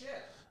chocolate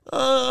chip?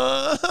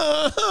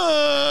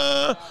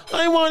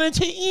 I wanted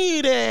to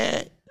eat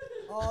it.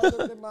 Oh,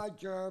 look at my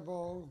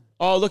gerbil.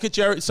 Oh, look at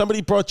Jerry.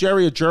 Somebody brought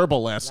Jerry a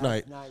gerbil last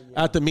night night,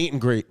 yeah. at the meet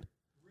and greet.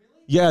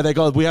 Yeah, they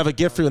go, we have a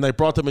gift for you, and they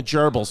brought them a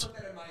gerbils.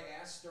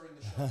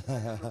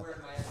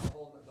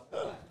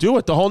 Do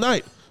it the whole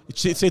night.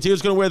 Said he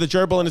was going to wear the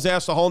gerbil in his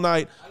ass the whole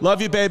night.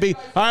 Love you, baby.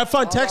 All right, have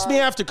fun. Text me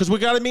after because we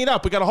got to meet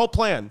up. We got a whole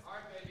plan.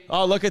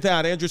 Oh, look at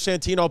that. Andrew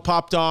Santino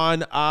popped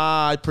on.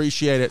 I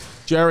appreciate it.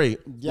 Jerry,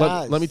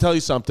 let me tell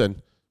you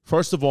something.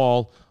 First of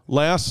all,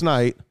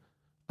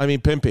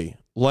 Pimpy,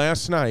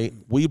 last night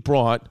we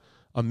brought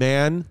a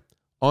man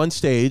on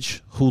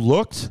stage who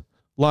looked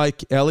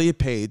like Elliot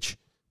Page,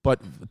 but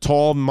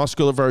tall,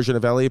 muscular version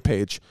of Elliot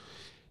Page.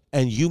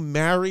 And you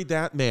married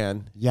that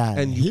man. Yeah,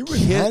 and he was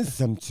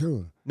handsome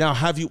too. Now,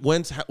 have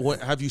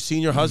you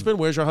seen your husband?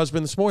 Where's your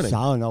husband this morning? So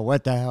I don't know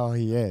what the hell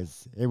he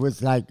is. It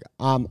was like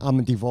I'm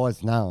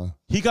divorced now.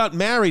 He got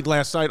married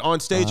last night on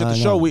stage at the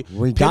show. We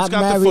got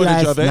married the footage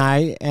last of it.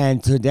 night,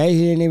 and today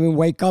he didn't even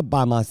wake up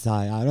by my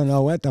side. I don't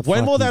know what the fuck.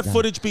 When will that done.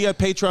 footage be at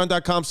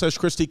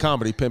patreon.com/Christy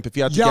Comedy, Pimp, if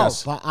you had to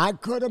guess? But I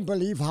couldn't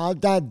believe how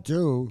that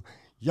dude,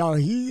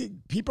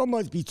 people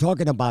must be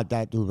talking about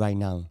that dude right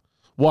now.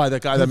 Why,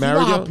 that guy that married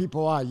you? Know you? How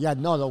people are. Yeah,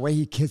 no, the way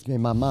he kissed me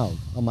in my mouth,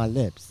 on my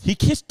lips. He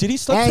kissed, did he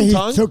slip and some he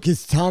tongue? took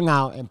his tongue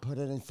out and put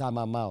it inside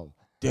my mouth.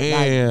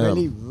 Damn.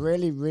 Like,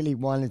 really, really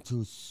wanted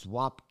to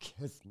swap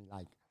kiss me,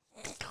 like.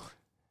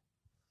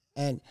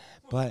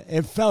 But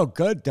it felt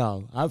good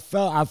though. I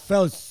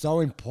felt so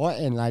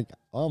important. Like,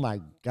 oh my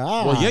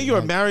God. Well, yeah, you're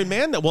a married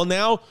man. Well,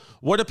 now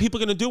what are people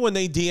going to do when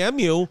they DM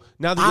you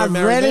now that you're a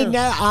married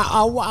man?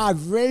 I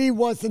really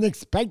wasn't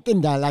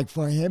expecting that, like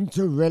for him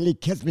to really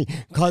kiss me.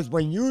 Because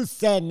when you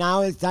said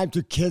now it's time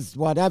to kiss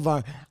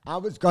whatever, I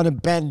was going to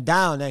bend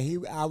down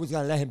and I was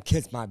going to let him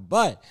kiss my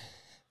butt.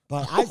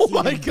 But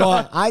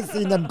I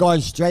seen them going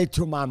straight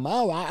to my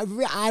mouth.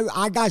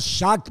 I got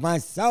shocked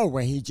myself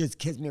when he just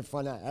kissed me in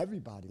front of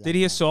everybody. Did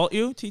he assault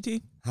you,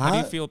 TT? Huh? How do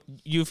you feel?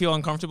 You feel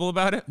uncomfortable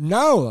about it?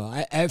 No,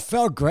 it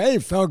felt great.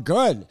 It felt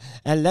good.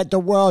 And let the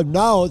world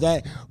know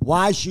that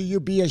why should you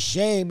be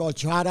ashamed or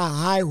try to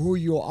hide who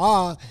you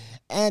are,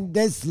 and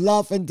there's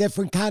love in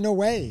different kind of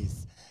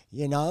ways,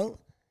 you know?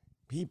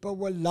 People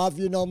will love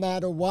you no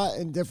matter what,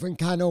 in different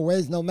kind of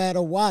ways, no matter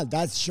what.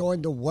 That's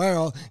showing the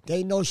world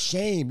they no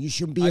shame. You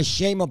shouldn't be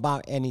ashamed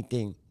about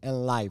anything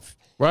in life.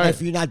 Right.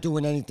 If you're not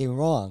doing anything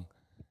wrong.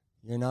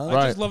 You know?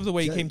 I just love the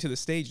way he came to the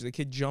stage. The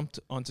kid jumped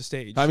onto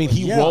stage. I mean,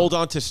 he rolled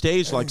onto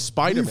stage like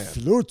Spider-Man.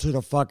 He flew to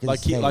the fucking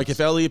stage. Like if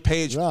Elliot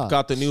Page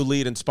got the new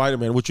lead in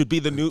Spider-Man, which should be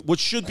the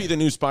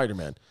new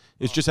Spider-Man,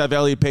 is just have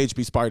Elliot Page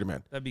be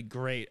Spider-Man. That'd be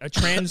great. A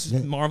trans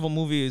Marvel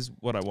movie is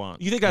what I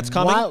want. You think that's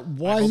coming?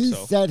 What he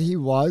said he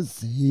was,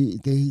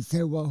 did he say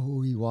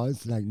who he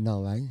was? Like,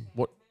 no, right?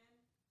 What?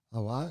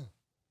 Oh,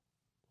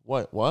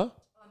 what? What?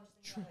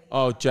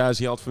 Oh,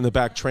 Jazz yelled from the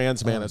back,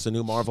 trans man. It's a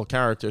new Marvel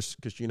character,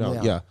 because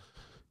yeah.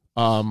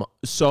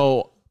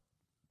 So,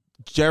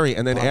 Jerry,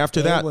 and then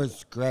after that, it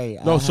was great.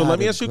 No, so let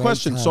me ask you a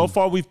question. Time. So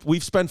far,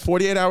 we've spent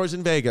 48 hours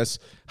in Vegas.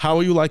 How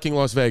are you liking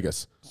Las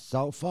Vegas?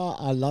 So far,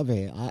 I love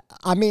it.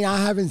 I mean, I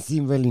haven't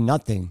seen really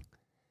nothing,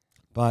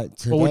 but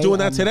today, we're doing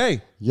that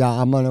today. Yeah,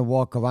 I'm gonna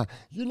walk around.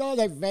 You know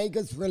that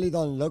Vegas really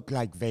don't look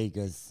like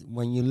Vegas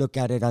when you look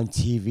at it on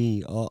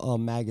TV or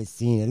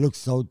magazine. It looks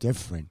so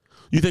different.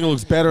 You think it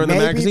looks better in the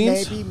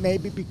magazines?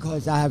 Maybe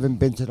because I haven't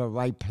been to the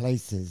right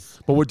places.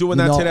 But we're doing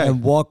that today.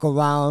 And walk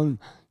around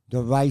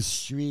the right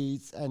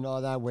streets and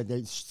all that. Where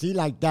they see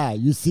like that.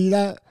 You see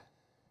that?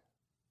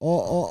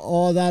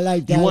 All that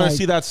like that. You want to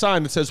see that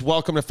sign that says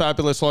 "Welcome to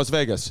Fabulous Las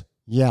Vegas"?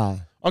 Yeah.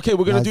 Okay,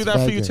 we're gonna do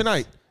that for you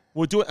tonight.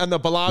 We'll do it, and the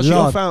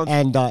Bellagio found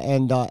and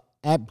the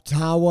Ep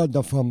Tower,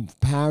 from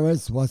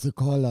Paris. What's it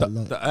called?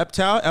 The Ep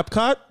Tower,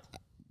 Epcot.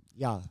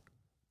 Yeah.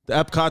 The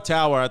Epcot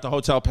Tower at the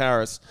Hotel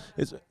Paris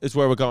is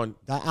where we're going.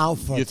 The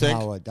Alpha you think?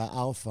 Tower. The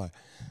Alpha.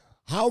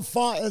 How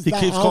far is he the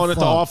keeps Alpha? calling it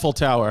the Awful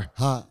Tower.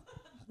 Huh?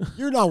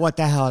 You know what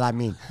the hell I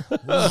mean.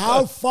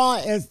 How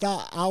far is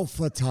the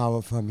Alpha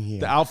Tower from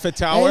here? The Outfit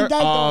Tower. Ain't that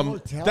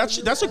the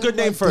hotel That's a good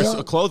name for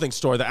a clothing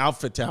store. The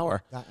Outfit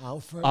Tower. The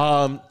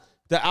Alpha.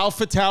 The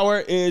Alpha Tower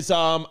is at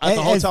the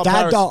Hotel Is that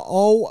Paris. the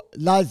old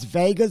Las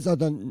Vegas or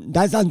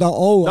that's on the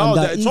old on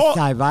the east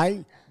side,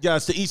 right? Yeah,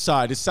 it's the east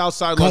side. It's south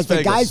side Las Vegas. Because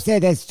the guy Vegas.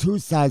 said there's two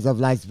sides of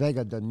Las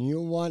Vegas, the new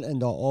one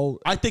and the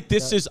old. I think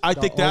that's a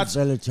Las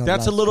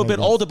little bit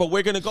Vegas. older, but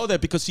we're going to go there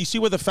because you see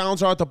where the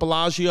fountains are at the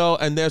Bellagio,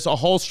 and there's a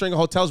whole string of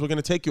hotels. We're going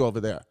to take you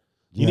over there.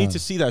 You need to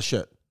see that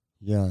shit.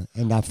 Yeah,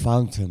 and that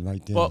fountain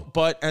right there.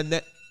 And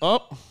then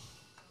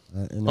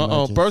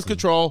birth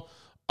control.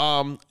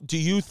 Do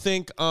you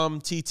think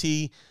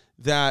TT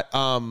that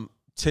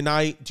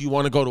tonight, do you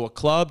want to go to a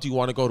club? Do you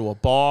want to go to a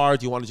bar?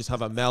 Do you want to just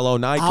have a mellow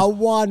night? I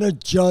want to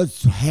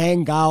just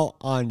hang out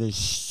on the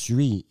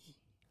street.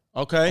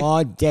 Okay.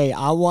 All day.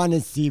 I want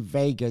to see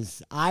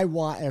Vegas.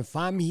 If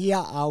I'm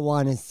here, I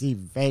want to see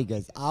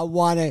Vegas. I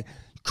want to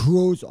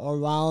cruise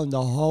around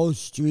the whole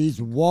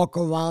streets, walk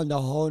around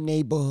the whole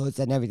neighborhoods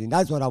and everything.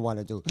 That's what I want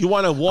to do. You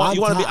want to walk?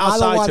 You want to be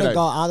outside today?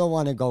 I don't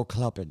want to go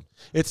clubbing.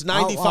 It's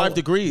 95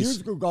 degrees.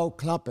 You could go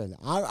clubbing.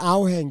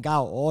 I'll hang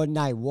out all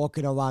night,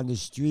 walking around the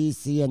streets,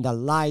 seeing the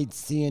lights,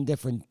 seeing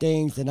different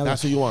things. And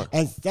that's what you want.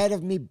 Instead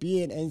of me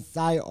being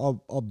inside or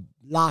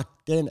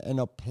locked in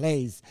a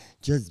place,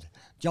 just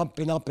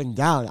jumping up and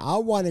down. I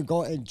want to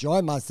go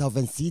enjoy myself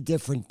and see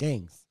different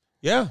things.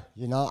 Yeah.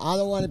 You know, I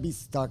don't want to be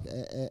stuck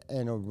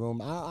in a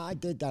room. I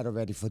did that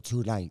already for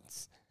 2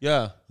 nights.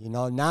 Yeah. You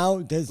know, now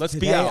Let's today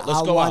be out.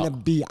 Let's I go want to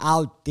out. be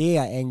out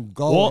there and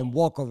go Well, and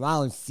walk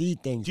around, see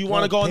things. Do you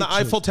want to take go on the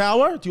pictures. Eiffel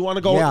Tower? Do you want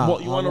to go? Yeah, You I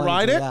want to wanna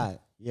ride do it?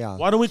 that. Yeah.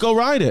 Why don't we go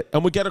ride it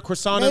and we get a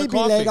croissant and a Maybe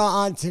coffee? later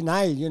on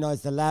tonight, you know,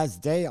 it's the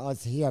last day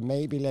us here.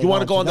 Maybe later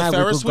wanna go on the tonight,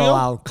 Ferris we could wheel? go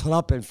out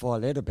clubbing for a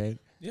little bit.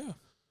 Yeah.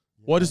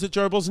 What is the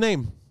gerbil's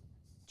name?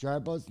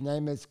 Gerbil's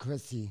name is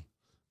Chrissy.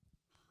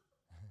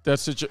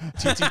 That's the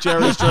TT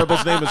Jerry's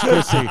gerbil's name is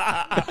Chrissy.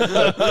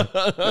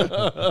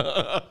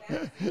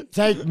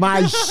 Take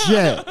my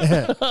shit.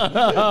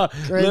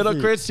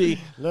 Little Chrissy.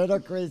 Little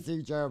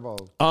Chrissy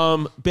Gerbil.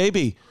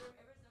 Baby.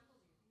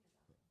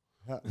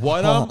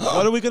 What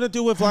are we gonna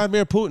do with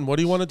Vladimir Putin? What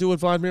do you want to do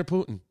with Vladimir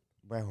Putin?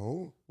 Wait,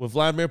 who? With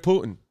Vladimir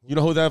Putin. You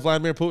know who that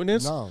Vladimir Putin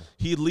is? No.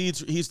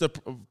 He's the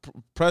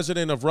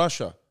president of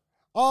Russia.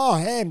 Oh,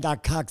 him,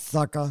 that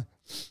cocksucker.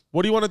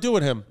 What do you want to do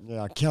with him?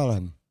 Yeah, kill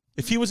him.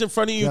 If he was in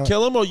front of you, Yeah.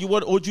 kill him, or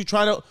would you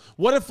try to?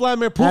 What if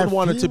Vladimir Putin If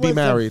wanted he to be was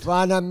married? in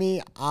front of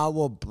me, I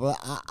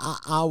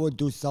would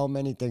do so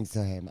many things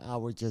to him. I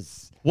would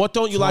just. What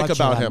don't you like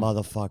torture about that him?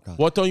 motherfucker?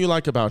 What don't you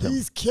like about him?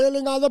 He's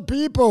killing other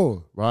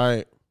people.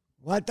 Right,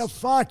 What the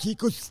fuck? He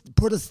could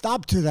put a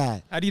stop to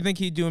that. How do you think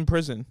he'd do in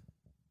prison?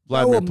 They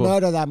Vladimir will Putin.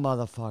 murder that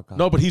motherfucker.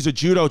 No, but he's a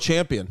judo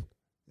champion.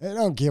 They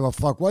don't give a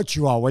fuck what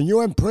you are. When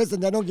you're in prison,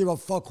 they don't give a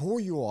fuck who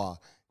you are.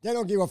 They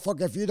don't give a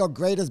fuck if you're the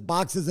greatest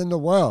boxers in the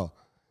world.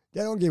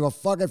 They don't give a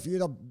fuck if you're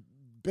the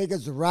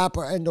biggest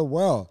rapper in the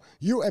world.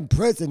 You in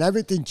prison,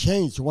 everything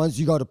changed once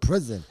you go to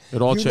prison.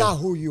 It all You're changed. not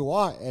who you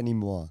are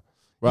anymore.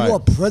 Right. You're a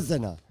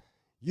prisoner.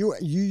 You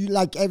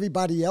like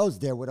everybody else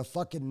there with a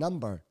fucking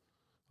number.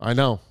 I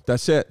know.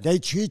 That's it. They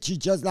treat you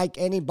just like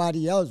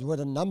anybody else with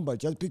a number.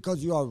 Just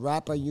because you're a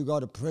rapper and you go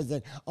to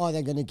prison, oh,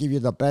 they're going to give you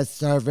the best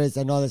service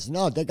and all this.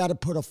 No, they got to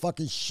put a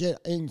fucking shit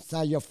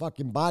inside your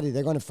fucking body.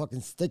 They're going to fucking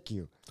stick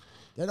you.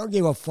 They don't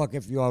give a fuck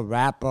if you're a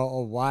rapper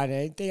or what.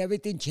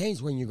 Everything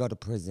changed when you go to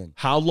prison.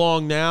 How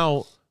long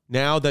now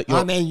that you're...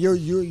 I mean,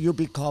 you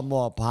become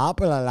more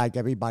popular like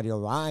everybody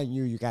around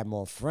you. You got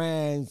more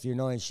friends, you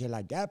know, and shit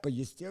like that. But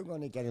you're still going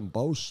to get in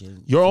bullshit.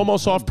 You're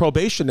almost off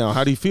probation now.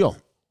 How do you feel?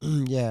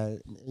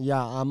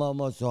 Yeah, I'm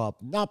almost off.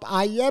 No,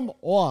 I am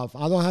off.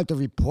 I don't have to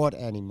report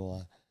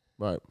anymore.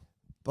 Right.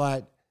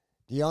 But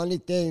the only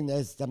thing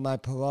is that my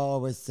parole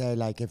always say,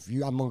 like,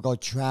 I'm gonna go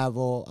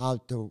travel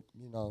out to,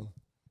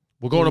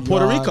 We're going to New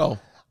Puerto York, Rico.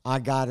 I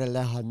gotta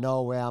let her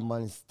know where I'm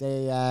gonna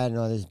stay at and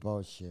all this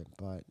bullshit.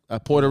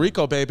 But Puerto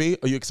Rico, baby.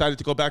 Are you excited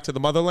to go back to the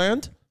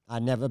motherland? I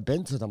never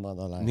been to the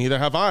motherland. Neither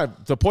have I.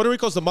 The Puerto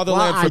Rico's the Well,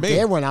 motherland I for me.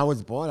 did when I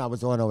was born. I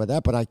was born over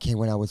there, but I came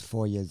when I was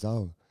 4 years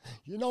old.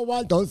 You know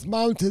what? Those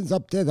mountains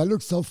up there, they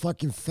look so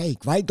fucking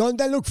fake, right? Don't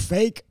they look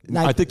fake?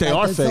 I think they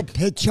are there's fake. A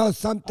picture or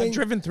something. I've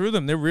driven through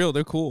them. They're real.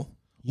 They're cool.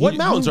 What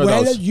mountains are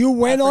went, those? You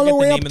went I all the forget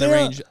way the up name of there. the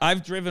range.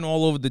 I've driven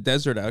all over the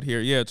desert out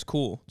here. Yeah, it's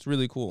cool. It's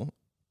really cool.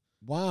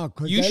 Wow,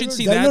 'cause You they should look-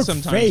 see they that look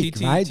sometime, fake,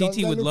 TT. right? TT Don't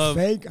they would look love-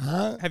 Fake,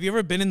 huh? Have you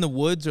ever been in the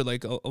woods or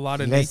like a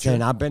lot of Listen,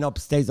 nature? I've been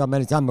upstate so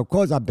many times. Of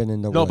course, I've been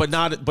in the No, woods.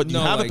 but you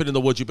No, haven't like- been in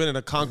the woods. You've been in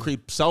a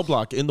concrete cell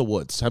block in the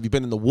woods. Have you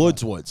been in the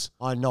woods?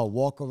 Oh no,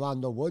 walk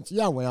around the woods.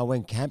 Yeah, when I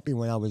went camping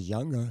when I was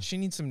younger. She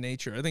needs some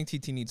nature. I think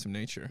TT needs some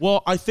nature.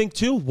 Well, I think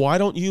too. Why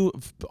don't you?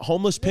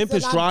 Homeless pimp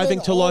is Listen, I've driving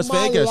been to all Las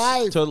my Vegas,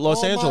 life- to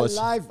Los Angeles.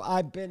 All my life,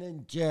 I've been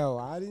in jail.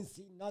 I didn't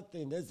see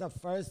nothing. This is the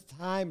first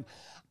time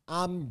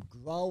I'm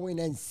growing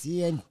and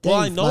seeing things. Well,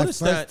 I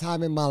noticed my that- first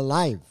time in my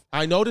life.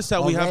 I noticed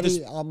that we have this.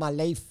 Already on my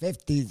late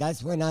 50s.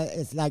 That's when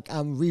it's like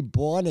I'm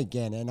reborn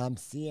again, and I'm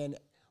seeing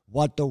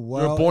what the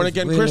world born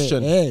again really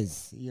Christian.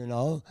 is,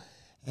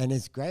 and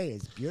it's great.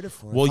 It's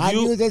beautiful. Well, if I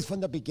you- knew this from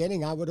the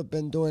beginning, I would have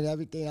been doing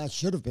everything I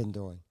should have been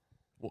doing.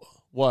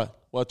 What?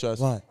 What, Jess?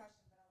 What?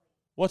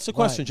 What's the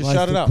question? Just What's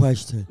shout it the out.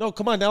 question? No,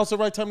 come on. Now's the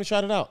right time to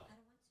shout it out.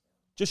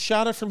 Just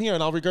shout it from here,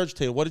 and I'll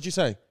regurgitate it. What did you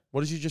say?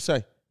 What did you just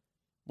say?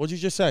 What did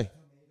you just say?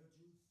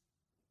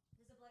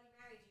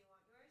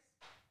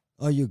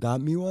 Oh, you got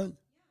me one?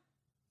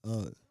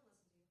 Oh.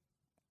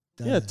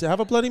 Yeah, to have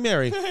a Bloody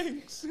Mary.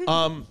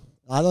 I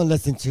don't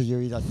listen to you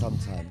either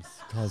sometimes,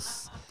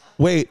 because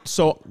Wait.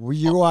 So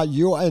you are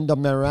in the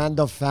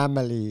Miranda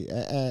family.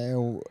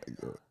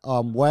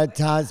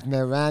 Huertas,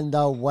 Miranda,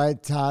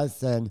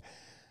 Huertas, and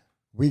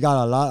we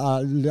got a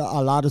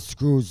lot of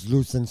screws,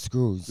 loosened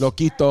screws. in our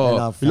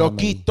Loquito, family.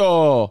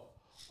 Loquito.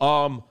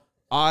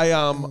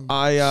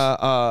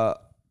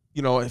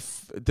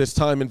 If this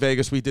time in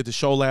Vegas, we did the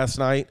show last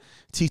night.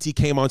 TT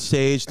came on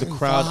stage. The So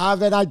crowd. how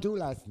did I do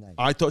last night?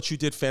 I thought you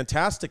did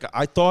fantastic.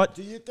 I thought.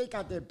 Do you think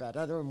I did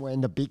better than when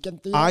in the Beacon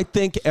Theater? I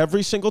think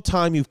every single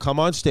time you've come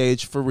on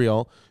stage for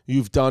real,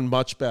 you've done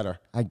much better.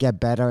 I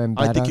get better and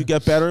better. I think you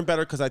get better and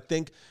better because I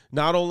think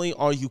not only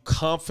are you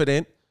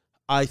confident,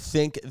 I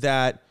think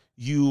that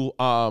you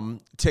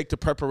take the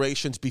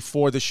preparations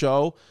before the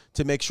show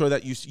to make sure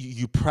that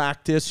you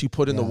practice, you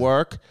put in the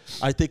work.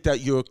 I think that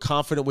you're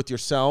confident with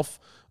yourself.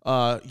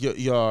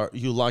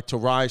 You like to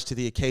rise to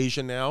the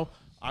occasion now.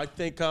 I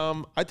think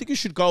you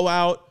should go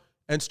out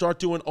and start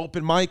doing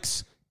open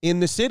mics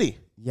in the city.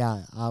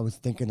 Yeah, I was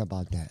thinking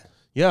about that.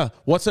 Yeah.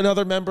 What's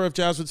another member of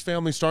Jasmine's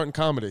family starting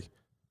comedy?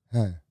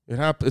 Huh. It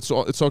happens.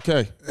 It's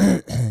okay.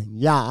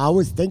 Yeah, I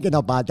was thinking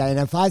about that. And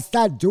if I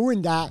start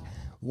doing that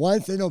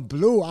once in a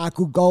blue, I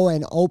could go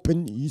and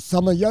open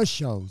some of your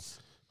shows.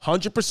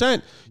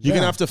 100%. You're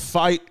going to have to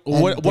fight.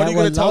 And What they are you going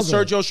will to tell love it.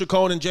 Sergio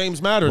Chacon and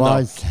James Madden?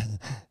 Well, though?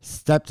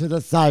 step to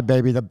the side,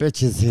 baby. The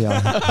bitch is here.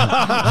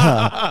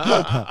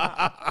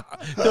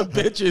 The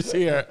bitch is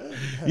here.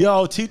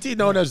 Yo, TT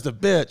known as the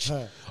bitch.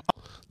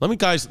 Let me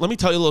tell you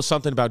a little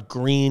something about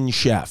Green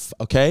Chef,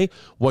 okay?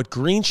 What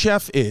Green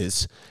Chef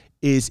is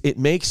it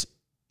makes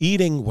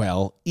eating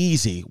well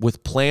easy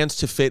with plans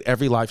to fit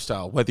every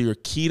lifestyle, whether you're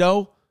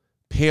keto,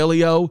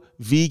 paleo,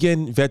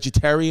 vegan,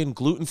 vegetarian,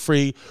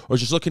 gluten-free, or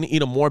just looking to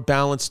eat a more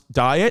balanced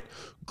diet.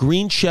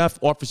 Green Chef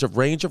offers a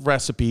range of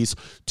recipes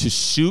to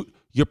suit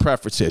your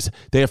preferences.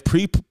 They have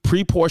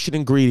pre-portioned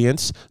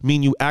ingredients,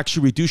 mean you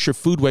actually reduce your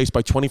food waste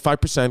by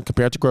 25%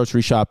 compared to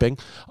grocery shopping.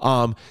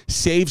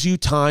 Saves you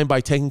time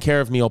by taking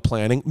care of meal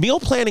planning. Meal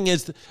planning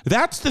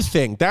that's the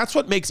thing. That's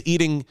what makes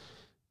eating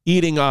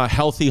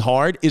healthy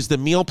hard, is the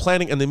meal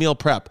planning and the meal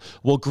prep.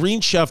 Well, Green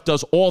Chef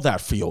does all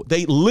that for you.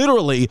 They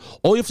literally,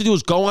 all you have to do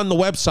is go on the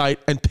website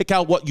and pick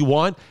out what you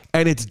want,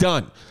 and it's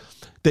done.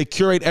 They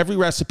curate every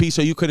recipe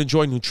so you can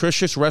enjoy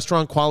nutritious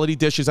restaurant quality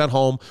dishes at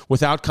home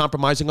without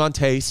compromising on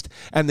taste.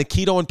 And the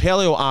keto and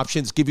paleo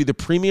options give you the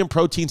premium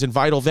proteins and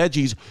vital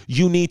veggies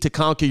you need to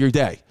conquer your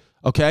day.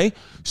 Okay?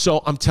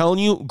 So I'm telling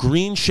you,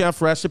 Green Chef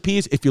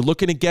recipes, if you're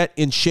looking to get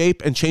in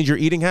shape and change your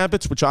eating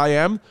habits, which I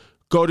am,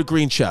 go to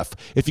Green Chef.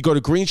 If you go to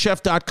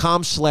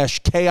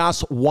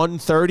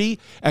greenchef.com/chaos130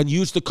 and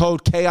use the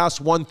code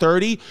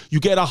chaos130, you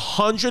get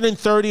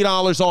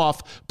 $130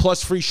 off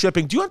plus free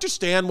shipping. Do you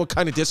understand what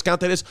kind of discount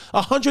that is?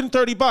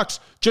 $130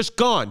 just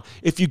gone.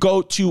 If you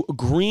go to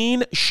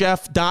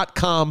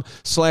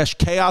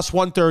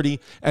greenchef.com/chaos130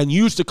 and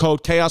use the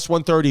code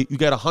chaos130, you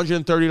get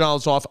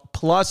 $130 off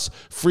plus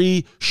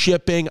free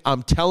shipping.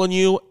 I'm telling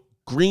you,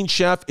 Green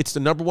Chef, it's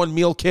the #1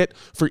 meal kit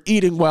for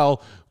eating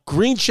well.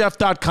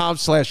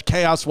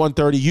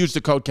 greenchef.com/chaos130. Use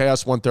the code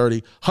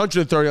chaos130.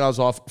 $130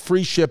 off.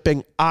 Free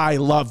shipping. I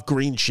love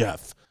Green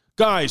Chef.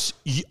 Guys,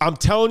 I'm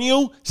telling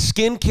you,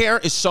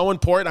 skincare is so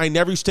important. I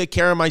never used to take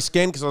care of my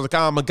skin because I was like,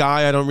 I'm a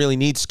guy. I don't really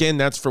need skin.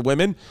 That's for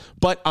women.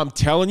 But I'm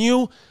telling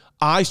you,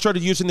 I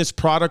started using this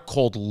product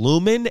called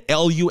Lumin,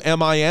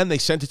 Lumin. They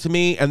sent it to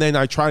me, and then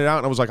I tried it out,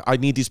 and I was like, I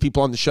need these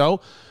people on the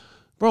show.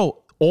 Bro,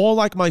 all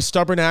like my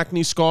stubborn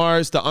acne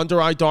scars, the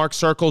under eye dark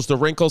circles, the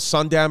wrinkles,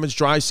 sun damage,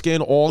 dry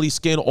skin, oily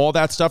skin, all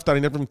that stuff that I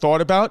never even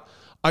thought about.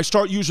 I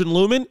start using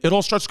Lumin, it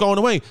all starts going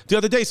away. The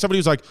other day, somebody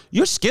was like,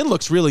 your skin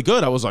looks really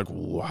good. I was like,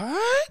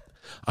 what?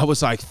 I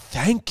was like,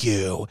 thank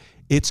you.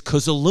 It's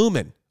because of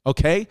Lumin.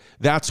 Okay,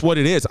 that's what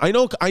it is. I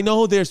know.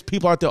 There's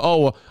people out there.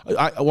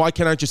 Why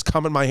can't I just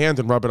come in my hand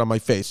and rub it on my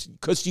face?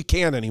 Because you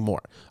can't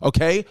anymore.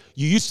 Okay,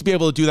 you used to be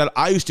able to do that.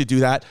 I used to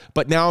do that,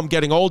 but now I'm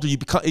getting older. You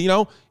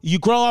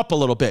grow up a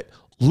little bit.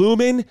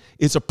 Lumin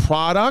is a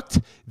product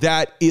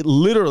that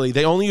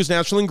they only use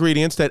natural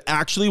ingredients that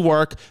actually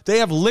work. They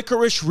have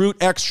licorice root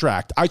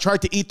extract. I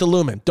tried to eat the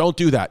Lumin. Don't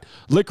do that.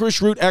 Licorice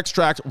root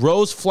extract,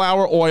 rose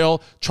flower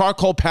oil,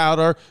 charcoal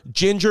powder,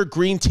 ginger,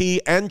 green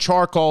tea, and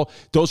charcoal.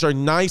 Those are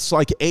nice,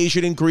 like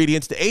Asian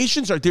ingredients. The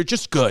Asians they're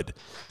just good.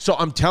 So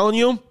I'm telling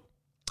you,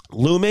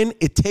 Lumin,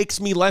 it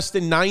takes me less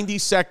than 90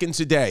 seconds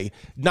a day.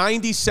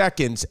 90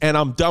 seconds, and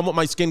I'm done with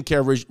my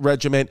skincare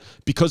regimen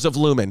because of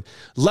Lumin.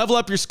 Level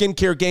up your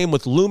skincare game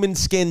with Lumin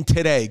Skin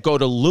today. Go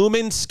to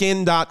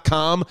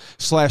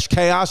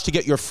luminskin.com/chaos to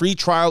get your free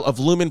trial of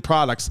Lumin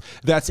products.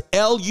 That's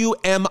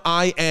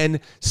LUMIN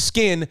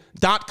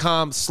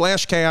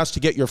skin.com/chaos to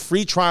get your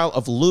free trial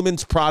of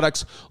Lumin's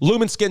products.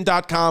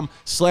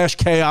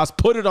 Luminskin.com/chaos.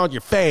 Put it on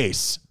your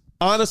face.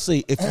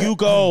 Honestly, if you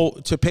go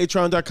to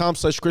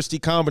patreon.com/Christy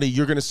Comedy,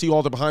 you're going to see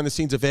all the behind the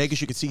scenes of Vegas.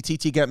 You can see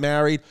TT get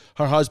married,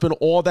 her husband,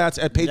 all that's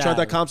at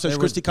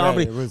patreon.com/Christy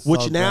Comedy,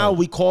 which now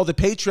we call the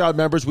Patreon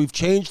members. We've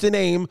changed the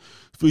name.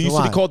 We used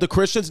to be called the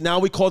Christians. Now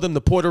we call them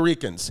the Puerto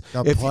Ricans.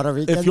 Puerto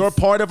Ricans? If you're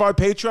part of our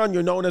Patreon,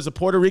 you're known as a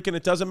Puerto Rican.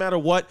 It doesn't matter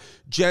what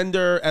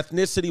gender,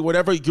 ethnicity,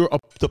 whatever, you're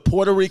the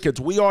Puerto Ricans.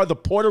 We are the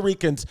Puerto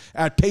Ricans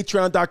at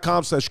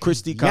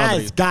patreon.com/Christy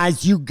Comedy. Yes,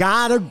 guys, you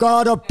gotta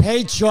go to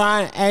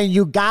Patreon and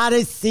you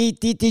gotta see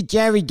TT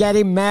Jerry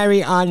getting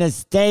married on a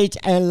stage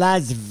in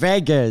Las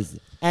Vegas.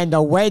 And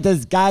the way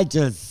this guy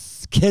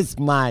just kissed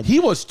my...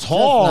 He was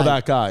tall,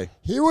 that guy.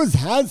 He was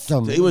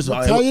handsome. To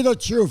tell you the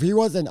truth, he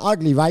wasn't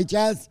ugly, right,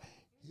 Jazz?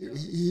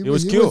 He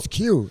was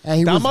cute.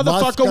 And that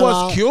motherfucker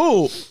was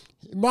cute.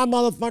 My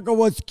motherfucker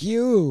was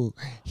cute.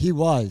 He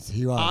was.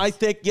 I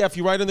think, if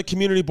you write on the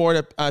community board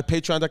at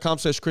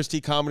patreon.com/Christy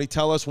Comedy,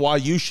 tell us why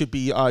you should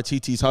be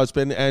TT's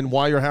husband and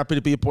why you're happy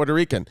to be a Puerto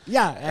Rican.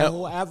 Yeah, and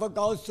whoever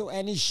goes to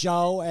any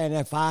show, and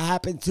if I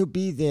happen to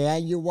be there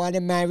and you want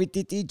to marry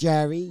TT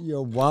Jerry,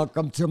 you're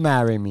welcome to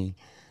marry me.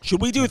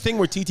 Should we do a thing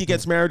where TT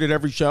gets married at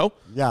every show?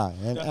 Yeah,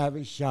 at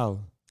every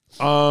show.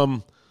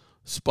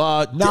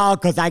 No,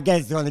 because I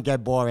guess it's going to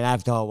get boring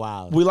after a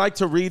while. We like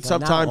to read So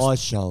not sometimes all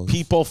shows.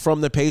 people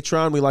from the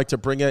Patreon. We like to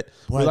bring it.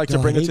 We like to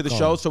bring it to the Rico.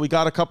 show. So we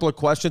got a couple of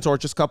questions or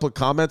just a couple of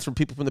comments from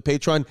people from the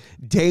Patreon.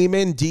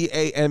 Damon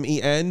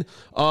Damen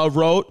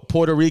wrote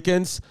Puerto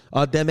Ricans.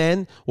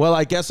 Damen. Well,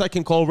 I guess I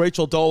can call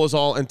Rachel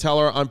Dolezal and tell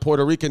her I'm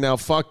Puerto Rican now.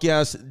 Fuck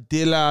yes,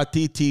 dila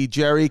titi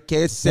Jerry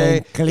que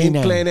se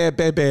incline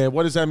bebe.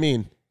 What does that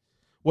mean?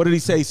 What did he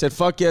say? He said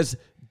fuck yes,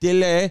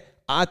 dile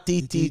a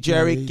titi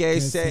Jerry que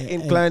se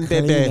incline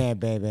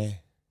bebe.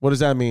 What does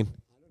that mean?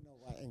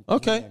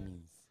 Okay.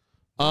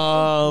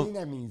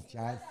 That means,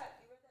 Jazz.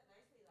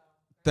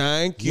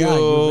 Thank you. Yeah,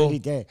 you really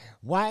did.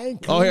 What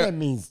included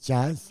means,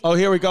 Jazz? Oh,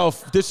 here we go.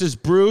 This is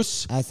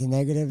Bruce. That's a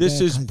negative.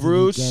 This is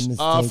Bruce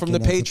from the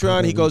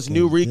Patreon. He goes,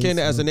 New Rican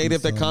as a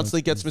native that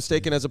constantly gets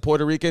mistaken as a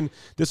Puerto Rican.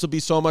 This will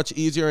be so much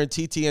easier, and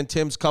TT and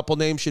Tim's couple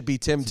name should be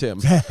Tim Tim.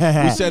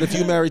 We said if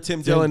you marry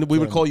Tim Dillon, we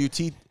would call you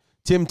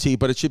Tim T,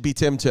 but it should be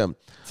Tim Tim.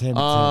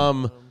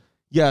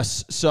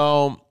 Yes,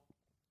 so...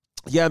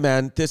 Yeah,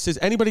 man. This is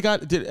anybody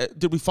got?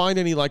 Did we find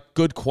any like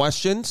good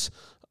questions?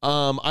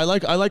 I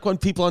like when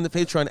people on the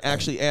Patreon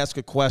actually ask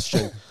a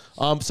question.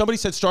 Somebody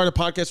said start a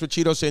podcast with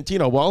Cheeto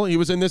Santino. Well, he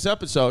was in this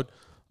episode.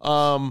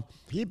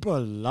 People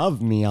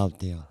love me out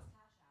there.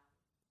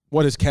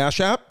 What is Cash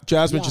App?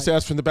 Jasmine just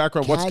asked from the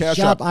background. What's Cash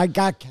App? I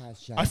got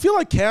Cash App. I feel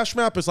like Cash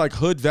App is like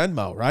Hood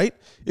Venmo, right?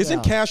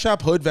 Isn't Cash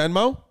App Hood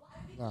Venmo?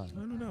 I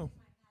don't know.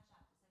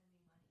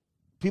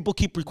 People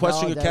keep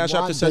requesting your Cash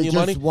App to send you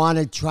money. They just want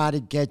to try to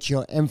get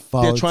your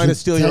info. They're trying to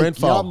steal your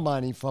info. Your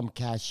money from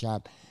Cash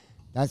App.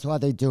 That's what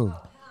they do.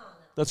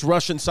 That's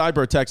Russian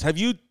cyber attacks. Have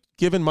you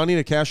given money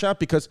to Cash App?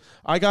 Because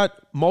I got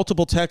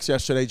multiple texts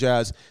yesterday,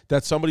 Jazz,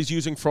 that somebody's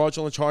using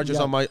fraudulent charges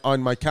on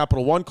my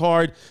Capital One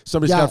card.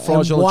 Somebody's got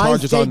fraudulent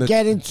charges on the... Once they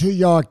get into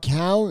your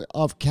account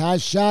of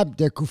Cash App,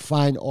 they could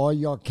find all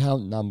your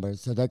account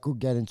numbers, so they could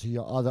get into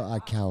your other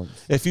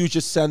accounts. If you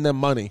just send them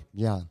money.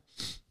 Yeah.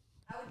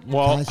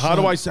 Well, Cash how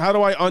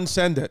do I App.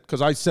 unsend it?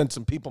 Because I sent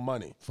some people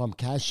money. From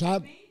Cash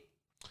App?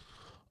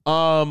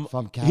 From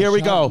Cash here we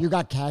App? go. You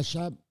got Cash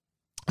App?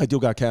 I do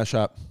got Cash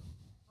App.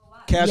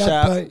 Cash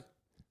App.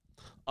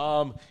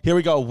 Here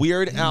we go.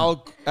 Weird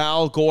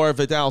Al Gore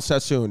Vidal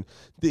Sassoon.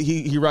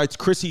 He writes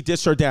Chrissy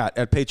Dis or Dat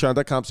at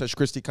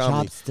patreon.com/Christy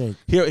Comedy. Chopstick.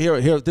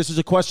 Here. This is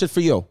a question for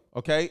you.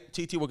 Okay,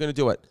 TT, we're gonna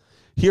do it.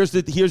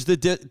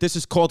 This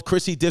is called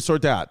Chrissy Dis or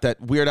Dat. That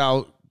Weird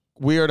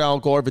Al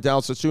Gore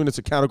Vidal Sassoon. It's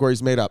a category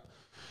he's made up.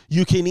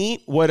 You can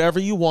eat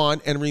whatever you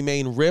want and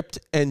remain ripped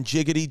and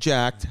jiggity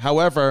jacked.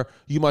 However,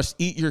 you must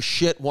eat your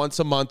shit once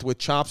a month with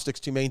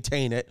chopsticks to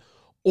maintain it.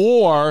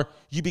 Or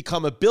you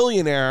become a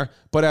billionaire,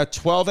 but at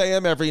 12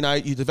 a.m. every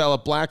night, you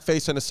develop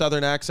blackface and a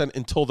southern accent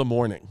until the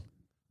morning.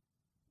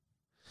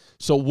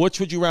 So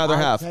which would you rather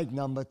have? I'll take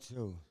number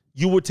 2.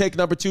 You would take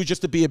number 2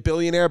 just to be a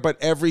billionaire,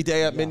 but every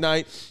day at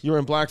midnight, you're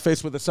in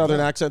blackface with a southern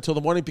accent until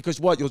the morning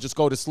because what? You'll just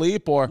go to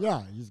sleep or?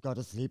 Yeah, you just go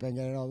to sleep and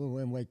get it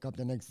over and wake up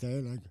the next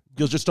day.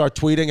 You'll just start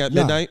tweeting at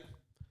midnight?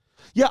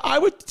 Yeah, I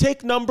would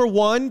take number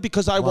 1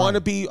 because I want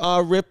to be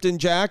ripped and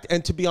jacked.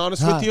 And to be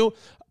honest with you,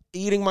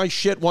 eating my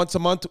shit once a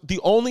month,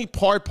 the only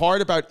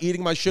part about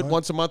eating my shit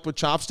once a month with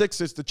chopsticks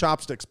is the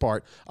chopsticks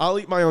part. I'll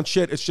eat my own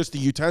shit. It's just the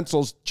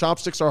utensils.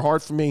 Chopsticks are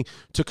hard for me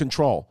to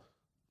control.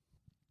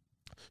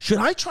 Should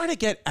I try to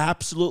get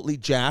absolutely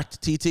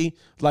jacked, TT?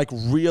 Like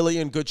really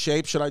in good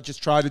shape? Should I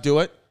just try to do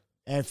it?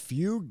 If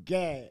you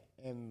get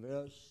in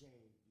real shape,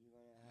 you're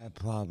going to have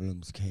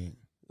problems, Kate.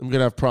 I'm going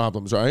to have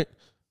problems, right?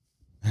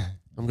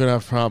 I'm going to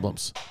have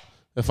problems.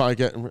 If I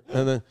get... And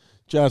then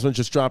Jasmine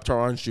just dropped her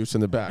orange juice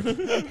in the back.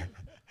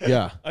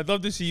 Yeah. I'd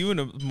love to see you in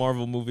a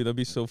Marvel movie. That'd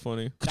be so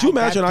funny. Could you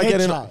imagine I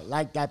get in...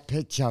 Like that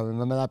picture.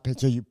 Remember that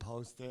picture you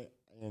posted?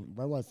 And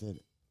where was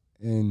it?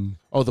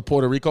 Oh, the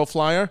Puerto Rico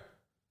flyer?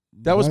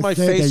 That was my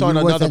face on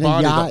another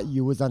body.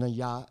 You was on a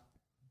yacht.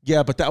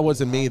 Yeah, but that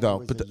wasn't me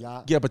though. But they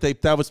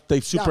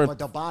super. Yeah, but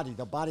the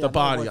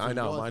body. I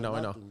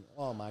know.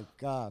 Oh my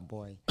God,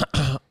 boy.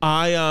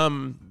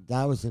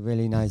 That was a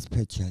really nice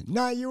picture.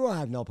 No, you will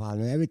have no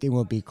problem. Everything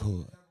will be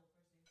cool.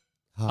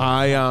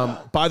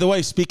 By the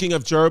way, speaking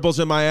of gerbils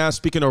in my ass,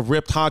 speaking of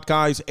ripped hot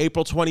guys,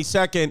 April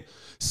 22nd,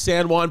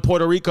 San Juan,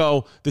 Puerto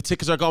Rico. The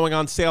tickets are going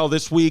on sale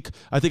this week.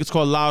 I think it's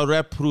called La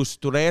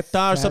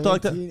Reprustureta or something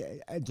like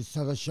that.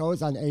 So the show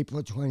is on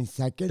April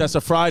 22nd. That's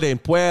a Friday in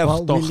Puerto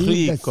Rico. We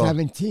leave the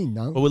 17th,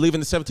 no? But we're leaving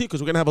the 17th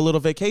because we're going to have a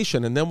little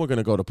vacation, and then we're going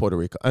to go to Puerto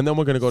Rico. And then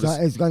we're going to go So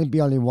it's going to be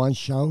only one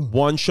show?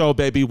 One show,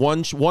 baby.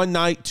 One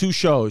night, 2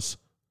 shows.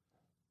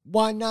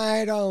 One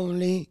night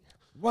only.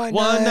 One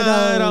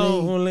night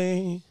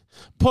only.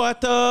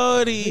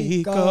 Puerto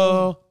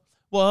Rico,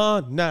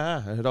 one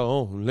night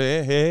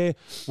only.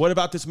 What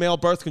about this male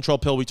birth control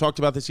pill? We talked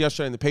about this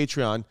yesterday in the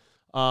Patreon.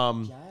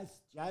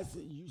 Jazz,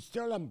 you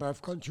still on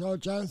birth control,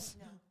 Jazz?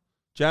 No.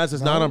 Jazz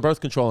is not on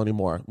birth control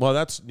anymore. Well,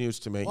 that's news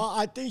to me. Well,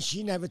 I think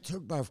she never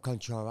took birth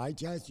control, right,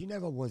 Jazz? You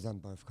never was on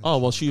birth control. Oh,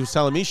 well, she was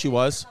telling me she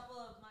was.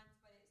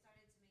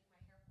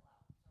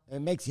 It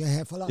makes your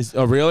hair fall out?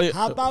 Oh, really?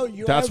 How about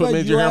you? That's what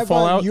made your hair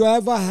fall out? You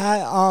ever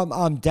had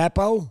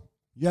Depo?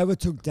 You ever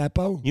took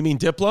Depo? You mean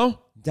Diplo?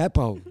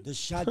 Depot. The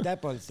shot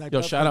depot. It's like Yo,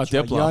 birth shout out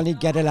control. Diplo. You only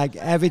get it like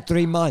every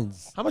 3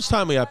 months. How much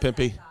time we got,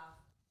 Pimpy?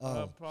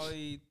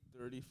 Probably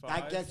 35.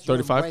 I guess you're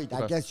 35? weight. I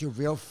Okay. guess you're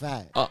real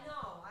fat.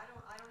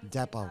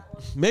 Depot.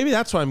 Maybe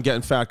that's why I'm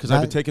getting fat, because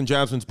I've been taking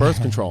Jasmine's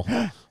birth control.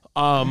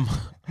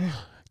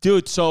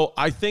 Dude, so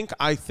I think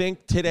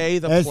today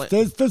the Is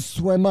this the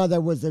swimmer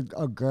that was a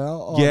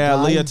girl? Or yeah, a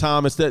guy? Leah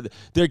Thomas.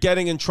 They're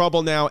getting in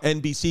trouble now,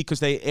 NBC, because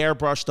they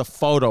airbrushed a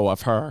photo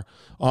of her.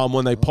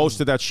 When they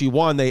posted that she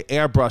won, they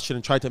airbrushed it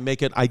and tried to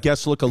make it, I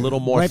guess, look a little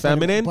more Wait,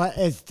 feminine. But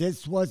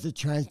was a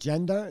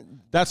transgender?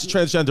 That's a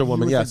transgender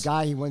woman, He was yes. a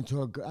guy. He went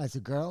to as a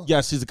girl.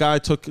 Yes, he's a guy who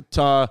took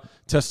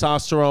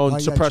testosterone Oh, yeah,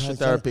 suppression transgender.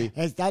 therapy.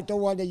 Is that the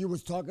one that you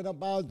was talking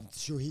about?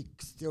 Should he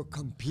still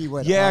compete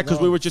with? Yeah, because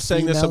we other were just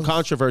saying there's some females?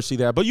 controversy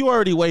there, but you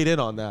already weighed in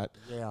on that.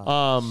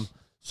 Yeah.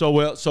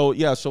 So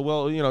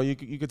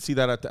you could see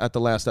that at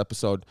the last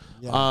episode.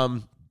 Yeah.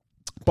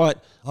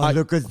 But Oh,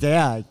 look who's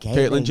there.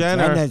 Caitlyn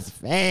Jenner. Jenner's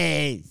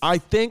face. I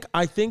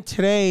think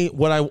today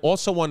what I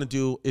also want to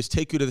do is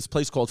take you to this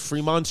place called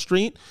Fremont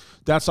Street.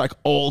 That's like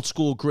old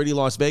school gritty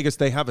Las Vegas.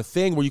 They have a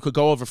thing where you could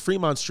go over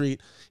Fremont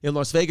Street in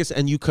Las Vegas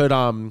and you could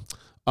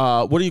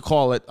what do you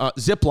call it?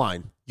 Zip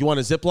line. You want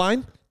a zip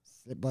line?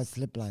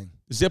 Slip line.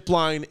 Zip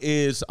line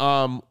is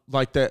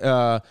like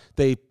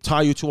they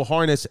tie you to a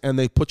harness and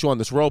they put you on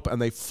this rope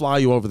and they fly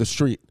you over the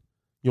street.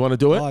 You want to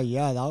do it? Oh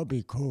yeah, that would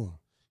be cool.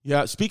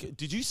 Yeah,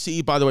 did you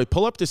see, by the way,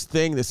 pull up this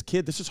thing, this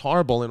kid, this is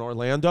horrible in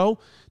Orlando.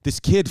 This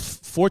kid,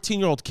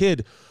 14-year-old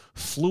kid,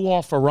 flew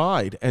off a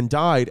ride and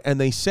died. And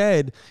they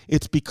said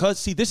it's because,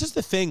 see, this is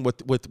the thing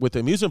with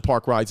amusement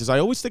park rides, is I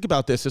always think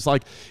about this. It's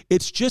like,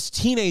 it's just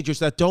teenagers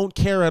that don't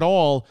care at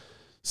all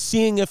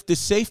seeing if the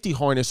safety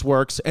harness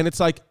works. And it's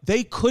like,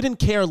 they couldn't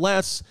care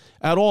less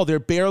at all. They're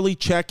barely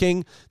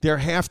checking. They're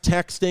half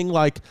texting.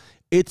 Like,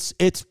 it's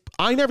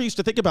I never used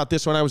to think about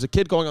this when I was a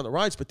kid going on the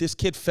rides, but this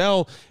kid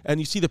fell,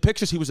 and you see the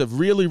pictures. He was a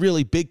really,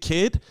 really big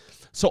kid.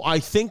 So I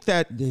think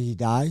that... Did he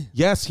die?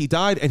 Yes, he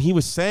died, and he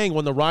was saying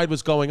when the ride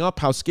was going up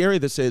how scary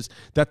this is,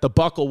 that the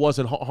buckle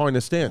wasn't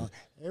harnessed in.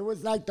 It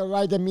was like the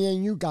ride that me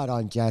and you got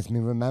on,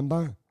 Jasmine,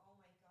 remember?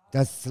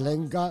 The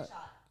slinger.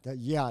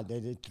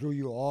 They threw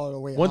you all the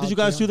way When out did you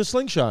guys there. do the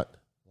slingshot?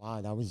 Wow,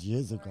 that was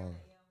years ago.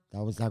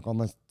 That was like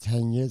almost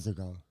 10 years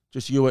ago.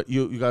 Just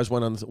you guys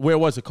went on... Where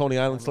was it, Coney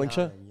Island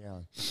slingshot?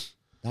 Yeah.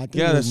 I think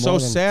Yeah, it that's was so more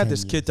than sad. 10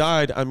 This kid years.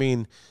 died. I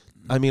mean,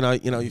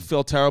 you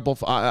feel terrible.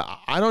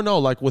 I don't know,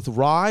 like with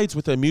rides,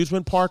 with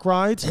amusement park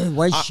rides.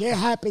 When shit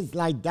happens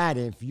like that,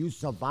 if you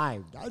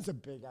survive, that's a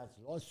big ass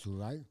lawsuit,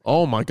 right?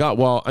 Oh my God.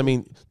 Well, I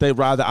mean, they'd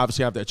rather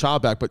obviously have their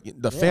child back, but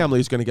the family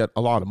is going to get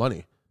a lot of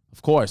money.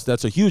 Of course,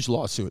 that's a huge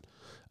lawsuit.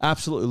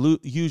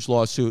 Absolutely huge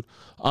lawsuit.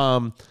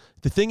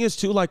 The thing is,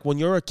 too, like when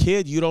you're a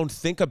kid, you don't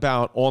think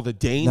about all the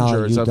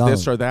dangers you of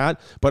this don't. or that.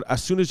 But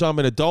as soon as I'm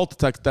an adult,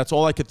 it's like, that's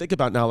all I can think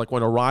about now. Like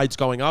when a ride's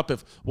going up,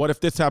 what if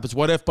this happens?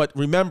 What if? But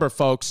remember,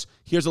 folks,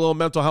 here's a little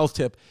mental health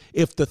tip.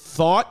 If the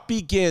thought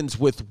begins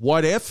with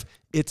what if,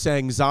 it's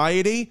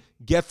anxiety.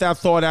 Get that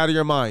thought out of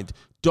your mind.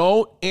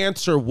 Don't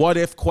answer what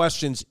if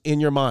questions in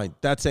your mind.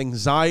 That's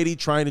anxiety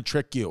trying to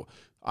trick you.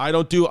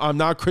 I'm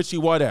not Chrissy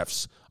what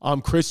ifs.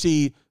 I'm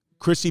Chrissy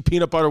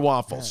peanut butter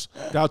waffles.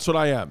 That's what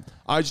I am.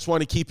 I just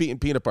want to keep eating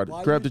peanut butter.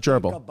 What Grab do the you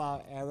think gerbil.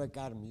 about Eric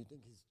Adams? You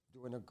think he's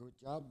doing a good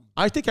job?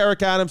 I think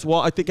Eric Adams,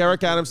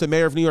 the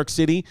mayor of New York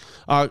City,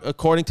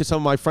 according to some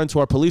of my friends who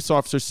are police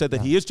officers, said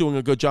that he is doing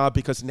a good job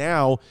because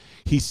now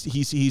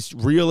he's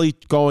really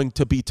going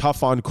to be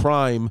tough on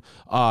crime.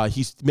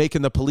 He's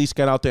making the police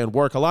get out there and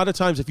work. A lot of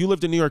times, if you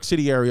lived in New York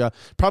City area,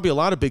 probably a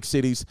lot of big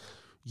cities,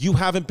 you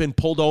haven't been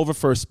pulled over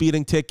for a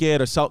speeding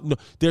ticket or something. No,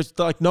 there's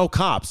like no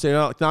cops.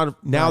 They're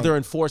now they're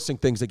enforcing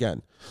things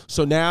again.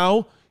 So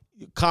now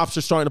cops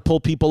are starting to pull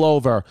people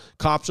over.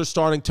 Cops are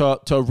starting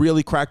to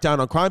really crack down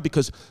on crime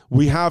because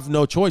we have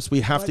no choice.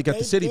 We have to get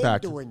the city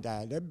back. Doing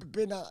that.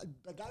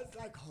 But that's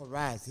like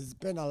harass. There's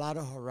been a lot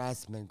of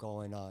harassment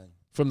going on.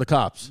 From the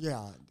cops.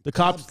 Yeah. The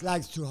cops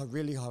likes to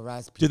really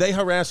harass people. Do they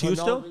harass you for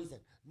still? no reason.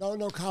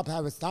 No cop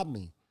haven't stopped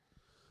me.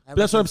 But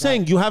that's what I'm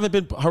saying. You haven't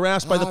been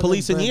harassed by the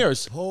police in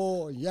years.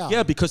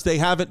 Yeah, because they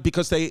haven't.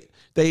 Because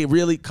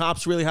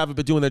cops really haven't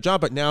been doing their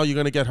job. But now you're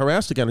going to get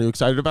harassed again. Are you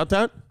excited about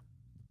that?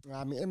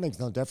 I mean, it makes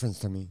no difference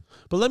to me.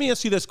 But let me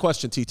ask you this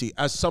question, TT.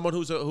 As someone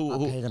who's I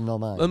pay them no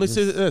mind. let me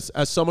say this.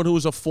 As someone who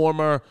is a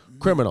former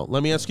criminal,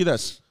 let me ask you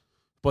this.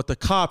 But the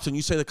cops, and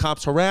you say the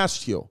cops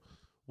harassed you.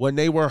 When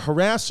they were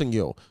harassing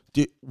you,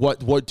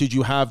 what did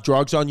you have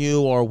drugs on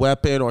you or a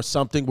weapon or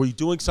something? Were you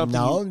doing something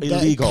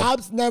illegal? The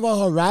cops never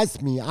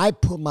harassed me. I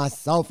put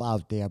myself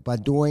out there by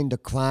doing the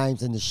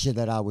crimes and the shit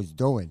that I was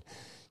doing.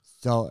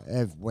 So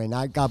when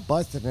I got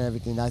busted and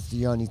everything, that's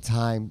the only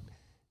time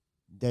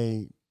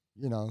they,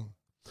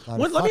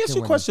 Let me ask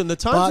you a question. The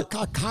times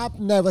But a cop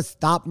never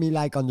stopped me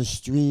like on the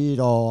street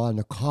or on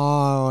the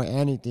car or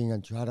anything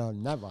and try to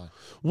never.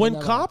 when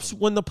never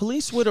when the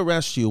police would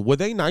arrest you, were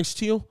they nice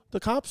to you?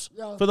 The cops,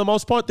 Yeah. for the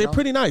most part, they're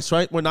pretty nice,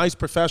 right? We're nice,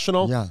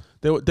 professional. Yeah.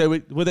 Would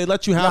they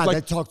let you have they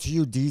like talk to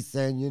you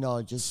decent,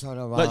 just turn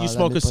around. let you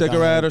smoke me a put that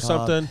cigarette in or the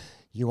car. something?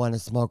 You want to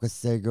smoke a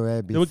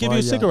cigarette before would give you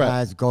a your cigarette.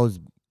 ass goes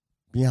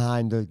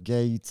behind the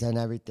gates and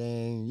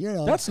everything. You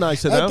know, That's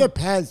nice of it them.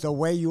 depends the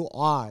way you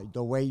are,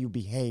 the way you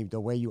behave, the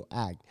way you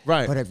act.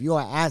 Right. But if you're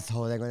an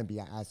asshole, they're gonna be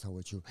an asshole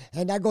with you,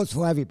 and that goes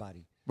for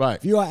everybody. Right.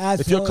 If you're an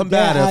asshole, If you're they're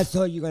combative- an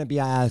asshole, you're gonna be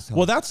an asshole.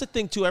 Well, that's the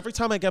thing too. Every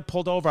time I get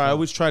pulled over, I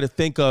always try to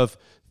think of,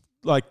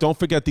 like, don't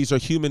forget these are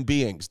human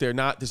beings. They're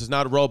not. This is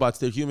not robots.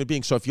 They're human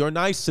beings. So if you're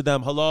nice to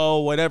them,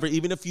 hello, whatever.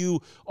 Even if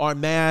you are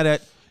mad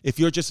at, if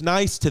you're just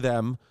nice to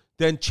them,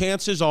 then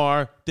chances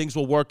are things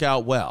will work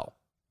out well.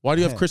 Why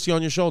do you have Chrissy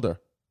on your shoulder?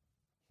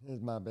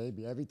 Here's my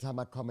baby. Every time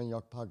I come in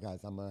your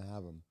podcast, I'm gonna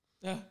have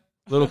him.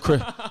 Little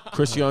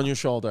Chrissy on your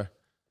shoulder.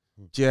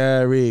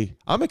 Jerry.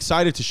 I'm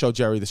excited to show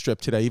Jerry the strip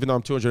today, even though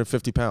I'm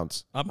 250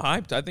 pounds. I'm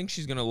hyped. I think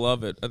she's gonna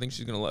love it. I think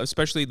she's gonna love,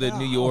 especially the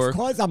New York. Of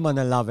course, I'm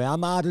gonna love it.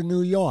 I'm out of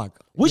New York.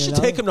 We you should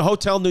know? take him to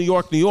Hotel New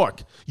York, New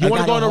York. You I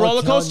want to got go on a a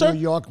roller Hotel coaster? New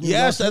York, New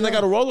Yes, York, and they yeah.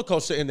 got a roller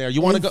coaster in there.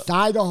 You want to go?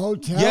 Inside a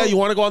hotel? Yeah, you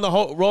want to go on the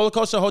roller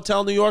coaster,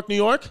 Hotel New York, New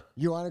York?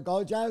 You want to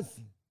go, Jazz?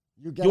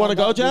 You wanna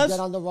go, Jazz? You get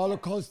on the roller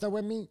coaster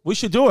with me? We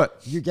should do it.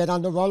 You get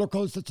on the roller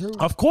coaster too?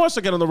 Of course,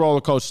 I get on the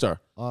roller coaster.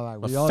 All right, A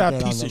we all fat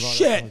get on piece the of roller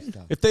shit.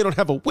 coaster. If they don't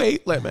have a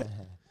weight limit.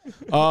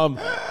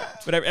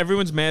 But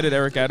everyone's mad at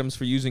Eric Adams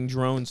for using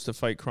drones to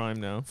fight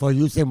crime now. For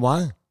using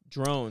what?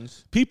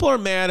 Drones. People are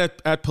mad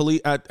at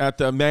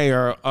the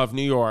mayor of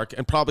New York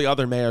and probably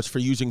other mayors for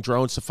using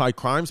drones to fight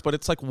crimes. But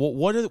it's like,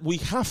 we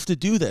have to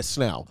do this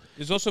now.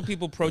 There's also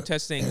people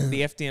protesting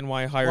the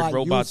FDNY hired What,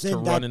 robots to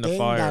using run that in the thing,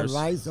 fires. That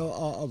Rise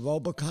of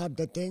Robocop,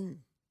 the thing?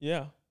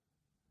 Yeah.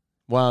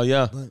 Wow,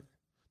 yeah. But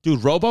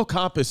Dude,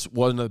 RoboCop is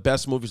one of the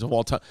best movies of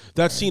all time.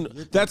 That scene,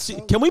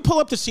 can we pull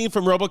up the scene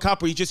from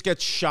RoboCop where he just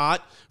gets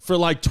shot for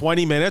like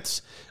 20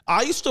 minutes?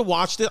 I used to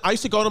watch this. I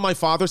used to go to my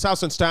father's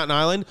house in Staten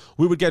Island.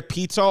 We would get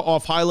pizza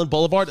off Highland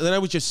Boulevard, and then I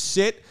would just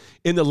sit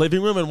in the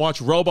living room and watch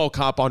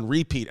RoboCop on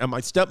repeat. And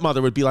my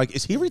stepmother would be like,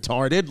 is he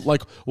retarded?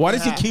 Like, why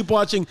does he keep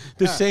watching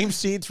the same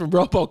scenes from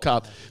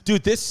RoboCop?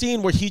 Dude, this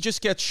scene where he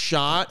just gets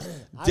shot,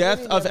 death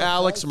really of never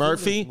Alex saw this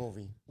Murphy.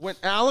 movie. When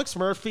Alex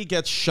Murphy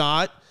gets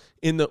shot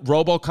in the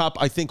RoboCop,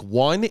 I think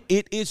 1,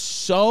 it is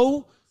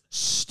so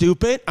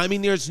stupid. I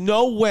mean, there's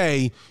no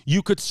way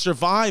you could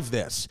survive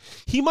this.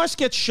 He must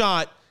get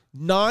shot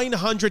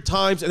 900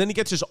 times, and then he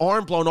gets his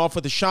arm blown off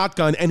with a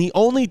shotgun, and he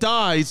only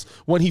dies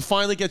when he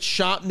finally gets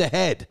shot in the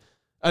head.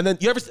 And then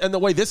and the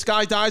way this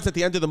guy dies at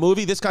the end of the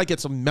movie, this guy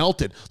gets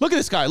melted. Look at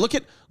this guy. Look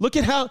at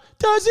how,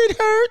 does it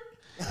hurt?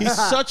 He's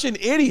such an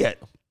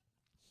idiot.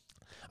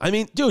 I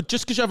mean, dude,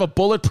 just because you have a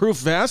bulletproof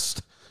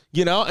vest,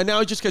 you know, and now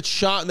he just gets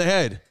shot in the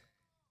head.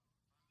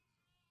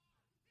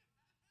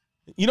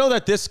 You know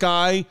that this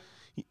guy,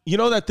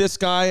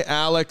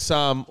 Alex,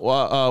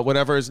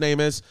 whatever his name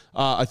is,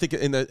 I think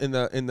in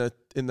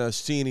the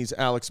scene he's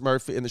Alex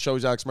Murphy, in the show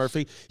he's Alex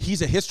Murphy.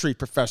 He's a history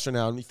professor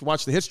now, and if you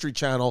watch the History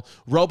Channel,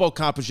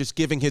 RoboCop is just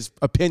giving his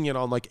opinion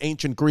on like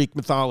ancient Greek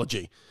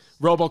mythology.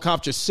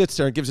 RoboCop just sits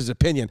there and gives his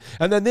opinion,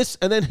 and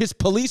then his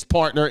police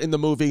partner in the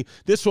movie,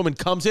 this woman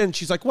comes in,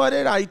 she's like, "What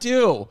did I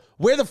do?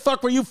 Where the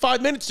fuck were you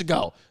 5 minutes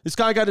ago? This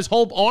guy got his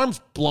whole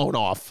arms blown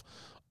off."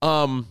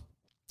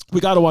 We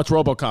got to watch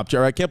RoboCop,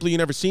 Jerry. I can't believe you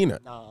never seen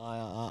it. No,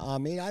 I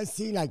mean, I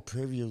see like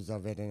previews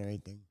of it and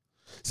everything.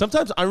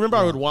 Sometimes I remember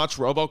I would watch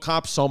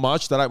RoboCop so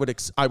much that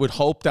I would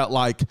hope that,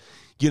 like,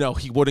 you know,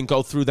 he wouldn't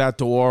go through that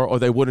door or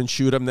they wouldn't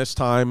shoot him this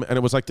time, and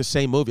it was like the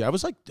same movie. I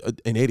was like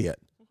an idiot.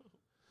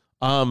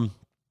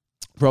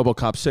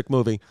 RoboCop, sick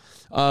movie.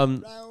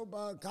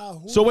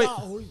 RoboCop. So wait.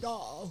 Who's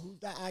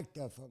the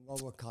actor from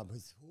RoboCop?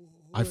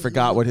 I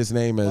forgot what his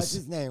name What's is.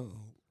 his name?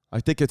 I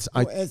think it's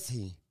Who is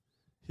he?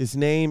 his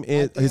name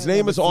I think is I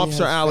never seen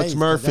Officer his Alex face, 'cause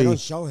Murphy They don't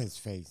show his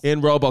face.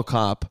 in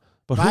RoboCop.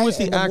 But who Right? was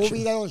the In action?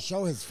 movie, they don't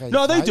show his face.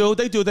 No, they right? do.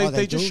 They do. Oh,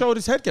 They just do? showed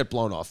his head get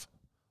blown off.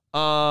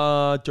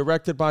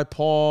 Directed by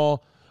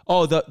Paul.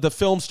 Oh, the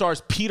film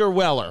stars Peter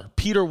Weller.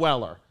 Peter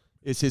Weller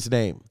is his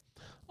name.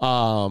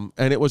 And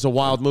it was a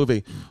wild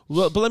movie.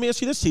 But let me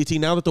ask you this, TT.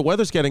 Now that the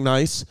weather's getting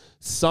nice,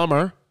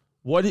 summer,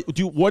 what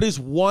is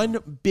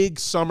one big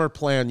summer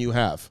plan you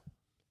have?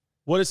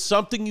 What is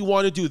something you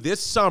want to do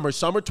this summer,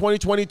 summer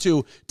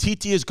 2022?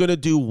 TT is going to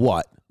do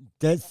what?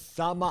 This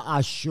summer,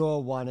 I sure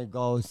want to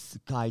go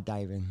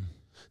skydiving.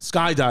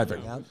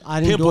 Skydiving. Yep. I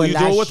didn't Pimple, do it you do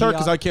it last with her? year.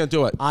 Because I can't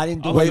do it. I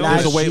didn't do I'll it film last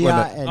it. There's a weight year,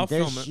 limit. and I'll this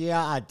film it. year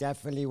I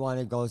definitely want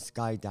to go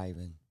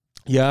skydiving.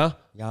 Yeah?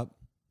 Yep.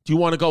 Do you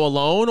want to go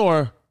alone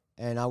or?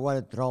 And I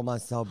want to throw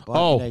myself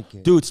butt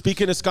naked. Dude,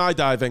 speaking of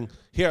skydiving,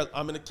 here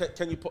I'm gonna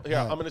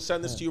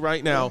send this to you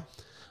right now.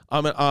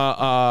 I'm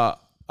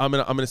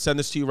gonna send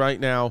this to you right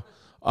now.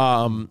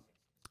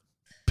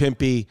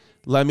 Pimpy,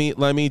 let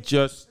me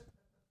just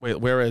wait.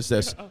 Where is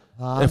this?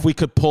 If we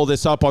could pull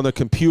this up on the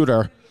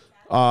computer,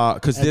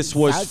 because this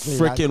was Exactly,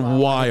 that's why I freaking wanna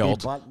be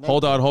wild. butt naked.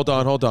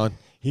 Hold on.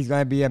 He's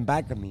going to be in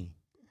back of me.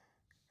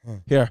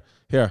 Here.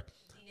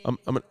 I'm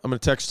gonna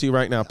text to you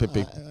right now,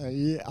 Pimpy.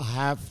 Yeah,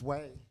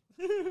 halfway.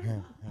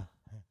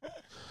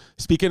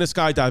 Speaking of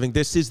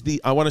skydiving,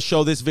 I want to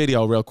show this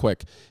video real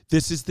quick.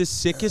 This is the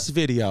sickest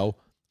video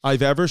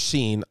I've ever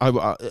seen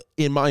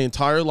in my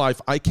entire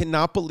life. I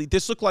cannot believe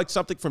this looked like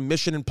something from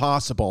Mission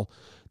Impossible.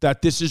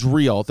 that this is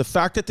real, the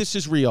fact that this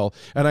is real,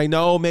 and I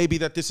know maybe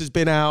that this has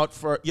been out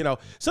for,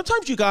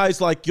 sometimes you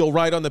guys, like, you'll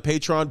write on the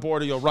Patreon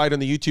board or you'll write on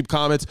the YouTube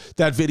comments,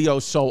 that video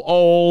is so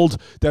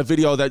old, that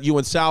video that you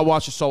and Sal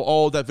watch is so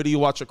old, that video you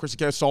watch of Chris and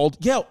Karen is so old.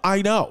 Yeah,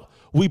 I know.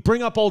 We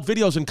bring up old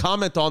videos and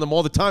comment on them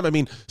all the time. I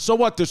mean, so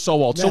what? They're so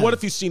old. Yeah. So what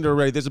if you've seen it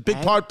already? There's a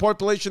big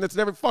population that's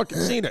never fucking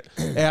seen it,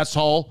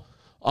 asshole.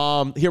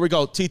 Here we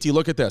go. TT,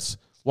 look at this.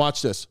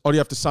 Watch this. Oh, do you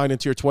have to sign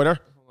into your Twitter?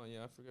 Hold on,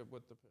 yeah, I forget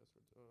what the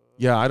password.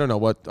 Yeah, I don't know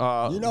what.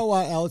 You know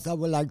what else I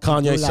would like to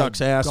Kanye do? sucks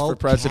ass for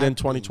president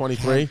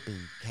 2023.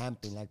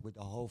 Camping, like with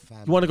the whole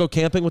family. You want to go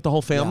camping with the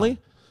whole family?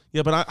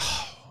 Yeah, but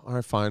all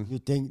right, fine. You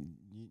think,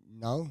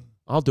 no?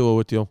 I'll do it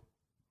with you.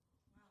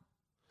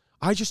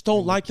 I just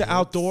don't like the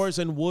outdoors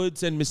and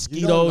woods and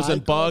mosquitoes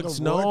and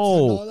bugs.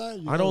 No,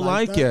 I don't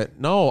like it.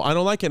 No, I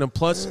don't like it. And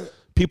plus,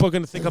 people are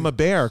going to think I'm a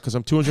bear because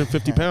I'm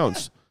 250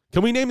 pounds.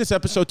 Can we name this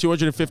episode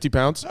 250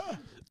 pounds?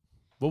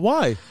 But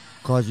why?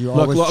 Because you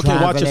always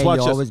traveling,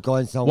 you're always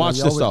going somewhere. Watch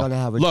this, though.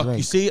 Look,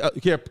 you see,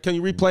 here, can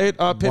you replay it,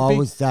 Pippi? What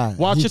was that?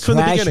 Watch this from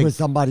the beginning. With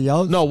somebody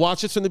else? No,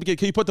 watch this from the beginning.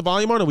 Can you put the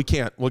volume on or we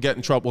can't? We'll get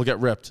in trouble. We'll get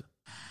ripped.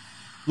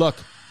 Look,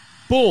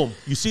 boom.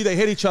 You see they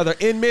hit each other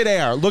in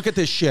midair. Look at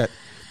this shit.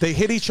 They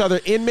hit each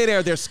other in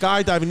midair. They're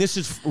skydiving. This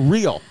is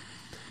real.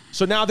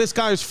 So now this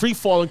guy is free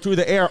falling through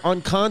the air,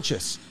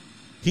 unconscious.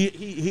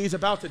 He's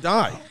about to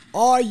die.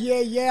 Oh,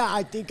 yeah.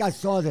 I think I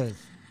saw this.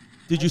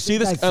 Did you see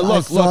this?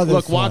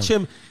 Look, watch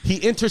him. He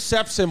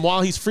intercepts him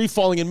while he's free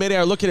falling in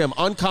midair. Look at him,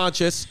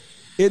 unconscious,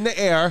 in the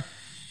air.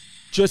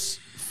 Just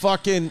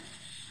fucking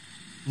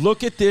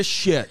look at this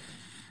shit.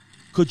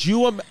 Could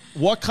you,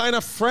 what kind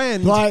of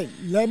friend? But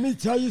let me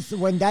tell you, so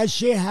when that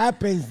shit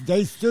happens,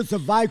 they still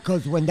survive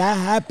because when that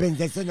happens,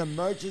 it's an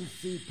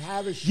emergency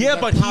parachute. Yeah,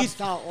 but pops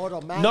out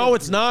automatically. No,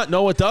 it's not.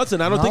 No, it doesn't.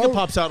 I don't think it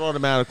pops out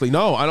automatically.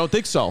 No, I don't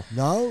think so.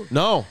 No?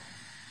 No.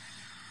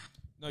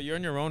 No, you're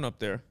on your own up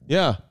there.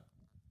 Yeah.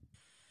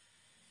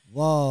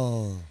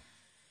 Whoa.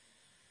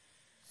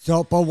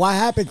 So, but what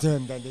happened to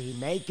him then? Did he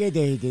make it?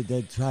 Did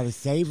they try to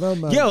save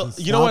him? Yeah,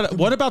 you know what?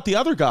 What about the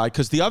other guy?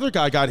 Because the other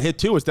guy got hit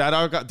too. Is that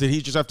our guy? Did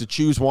he just have to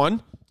choose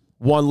one?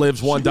 One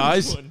lives, one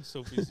dies?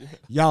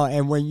 Yo,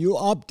 and when you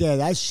up there,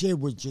 that shit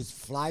would just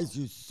flies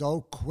you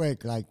so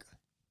quick. Like,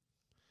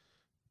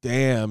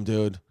 damn,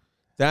 dude.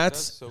 That's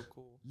so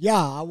cool. Yeah,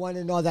 I want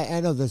to know the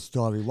end of the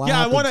story. What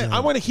I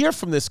want to hear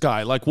from this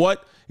guy. Like,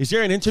 what is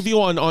there an interview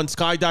on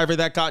Skydiver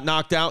that got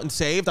knocked out and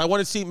saved? I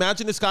want to see.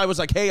 Imagine this guy was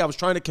like, "Hey, I was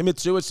trying to commit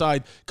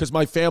suicide because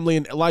my family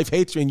and life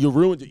hates me, and you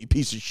ruined it, you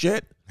piece of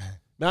shit."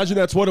 Imagine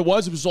that's what it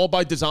was. It was all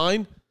by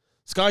design.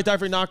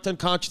 Skydiver knocked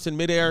unconscious in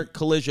midair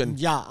collision.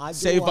 Yeah, I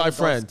saved by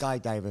friend.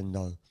 Skydiving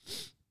though.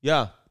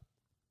 Yeah,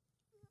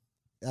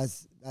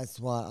 that's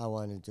what I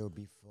want to do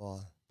before.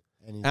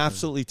 Anything.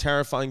 Absolutely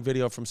terrifying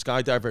video from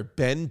Skydiver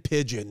Ben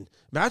Pigeon.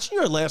 Imagine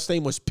your last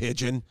name was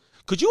Pigeon.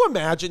 Could you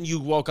imagine you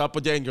woke up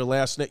one day and your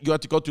last name, you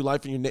had to go through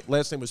life and your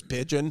last name was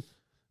Pigeon?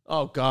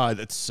 Oh, God,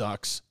 that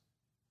sucks.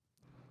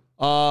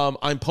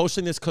 I'm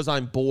posting this because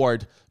I'm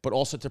bored, but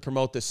also to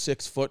promote the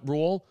 6-foot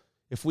rule.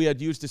 If we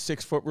had used the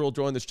 6-foot rule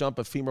during this jump,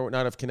 a femur would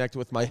not have connected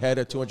with my head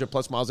at 200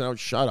 plus miles an hour.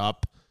 Shut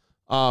up.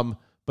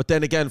 But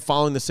then again,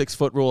 following the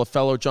 6-foot rule, a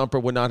fellow jumper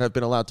would not have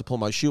been allowed to pull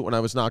my chute when I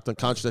was knocked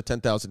unconscious at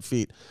 10,000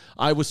 feet.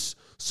 I was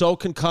so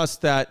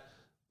concussed that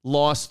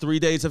lost 3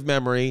 days of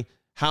memory.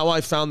 How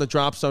I found the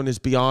drop zone is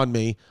beyond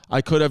me.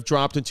 I could have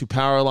dropped into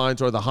power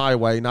lines or the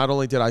highway. Not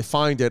only did I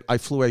find it, I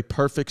flew a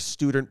perfect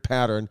student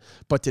pattern,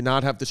 but did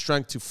not have the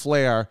strength to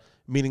flare,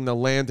 meaning the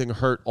landing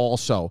hurt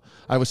also.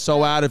 I was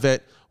so out of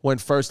it when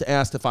first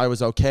asked if I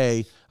was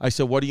okay. I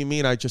said, "What do you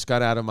mean I just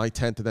got out of my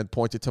tent?" and then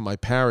pointed to my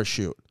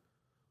parachute.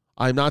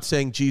 I'm not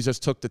saying Jesus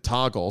took the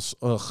toggles.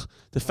 Ugh.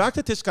 The fact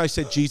that this guy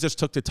said Jesus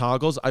took the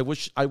toggles, I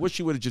wish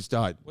he would have just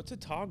died. What's a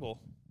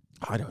toggle?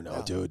 I don't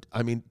know, dude.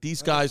 I mean,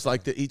 these guys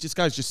this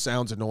guy just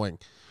sounds annoying.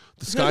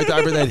 The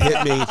skydiver that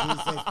hit me.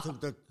 Jesus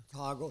took the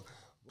toggle.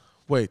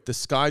 Wait, the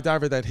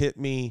skydiver that hit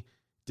me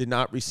did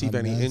not receive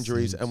any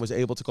injuries and was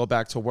able to go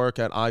back to work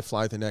at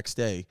iFly the next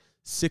day.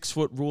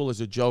 6-foot rule is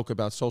a joke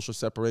about social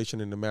separation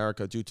in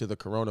America due to the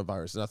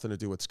coronavirus. Nothing to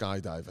do with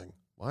skydiving.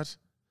 What?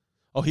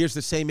 Oh, here's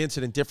the same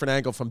incident, different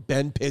angle from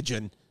Ben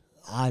Pigeon.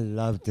 I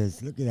love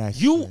this. Look at that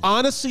You shit.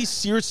 honestly,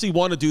 seriously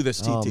want to do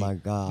this, TT. Oh, my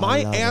God.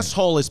 My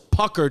asshole is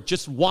puckered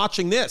just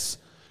watching this.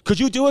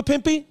 Could you do it,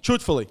 Pimpy?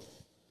 Truthfully.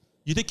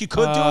 You think you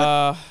could do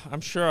it?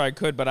 I'm sure I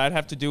could, but I'd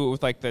have to do it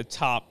with, like, the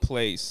top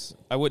place.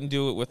 I wouldn't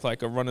do it with,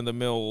 like, a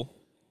run-of-the-mill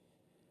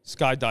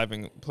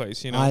skydiving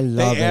place, you know? I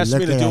love They asked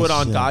me to do it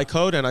on shit. Guy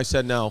Code, and I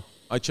said no.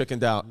 I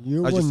chickened out. You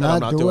I would just said not I'm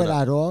not do doing it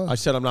at all? I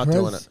said I'm not Chris?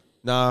 doing it.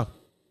 Nah.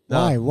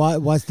 No. Why?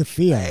 What's the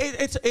fear?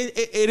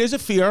 It is a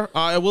fear.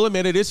 I will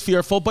admit it is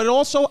fearful, but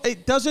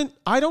it doesn't.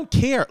 I don't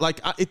care. Like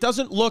it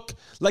doesn't look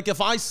like if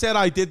I said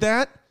I did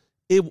that,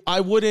 I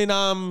wouldn't.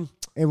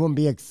 It wouldn't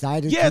be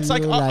excited. Yeah, to it's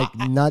like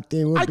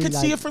nothing. I could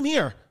see it from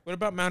here. What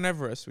about Mount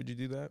Everest? Would you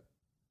do that?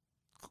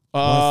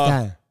 What's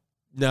that?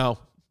 No.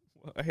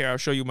 Here, I'll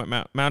show you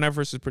my Mount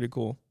Everest is pretty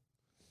cool.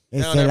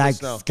 Is Mount it like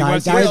Everest, no.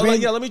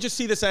 skydiving? Yeah, let me just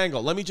see this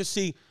angle. Let me just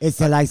see. Is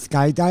it like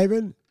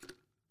skydiving?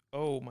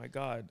 Oh my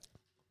God.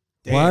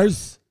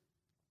 Worse?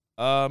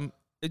 You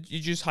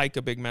just hike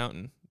a big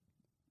mountain,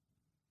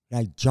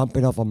 Like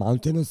jumping off a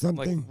mountain or like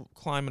something?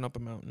 climbing up a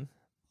mountain.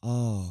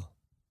 Oh.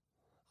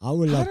 I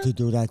would love to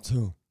do that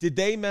too. Did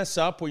they mess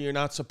up where you're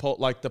not supposed,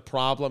 like the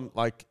problem,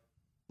 like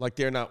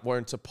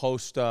weren't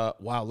supposed to,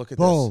 wow, look at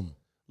this. Boom.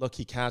 Look,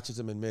 he catches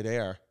him in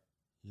midair.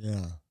 Yeah.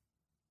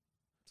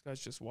 This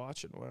guy's just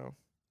watching. Wow.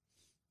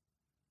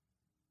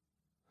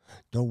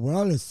 The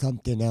world is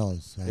something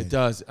else, right? It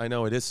does. I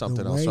know it is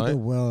something else, The way right? the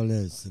world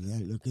is.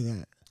 Look at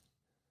that.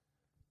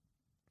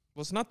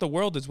 Well, it's not the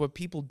world. It's what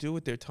people do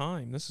with their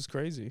time. This is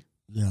crazy.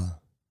 Yeah.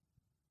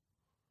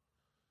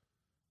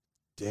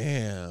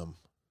 Damn.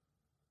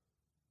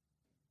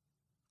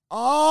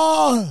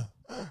 Oh!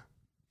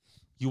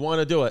 You want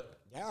to do it?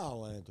 Yeah, I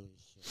want to do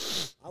this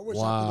shit. I wish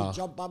I Wow. could have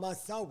jumped by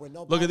myself with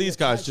nobody. Look at these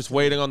guys attached just to me.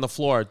 waiting on the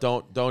floor.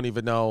 Don't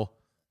even know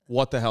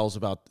what the hell's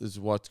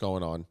what's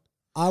going on.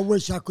 I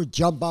wish I could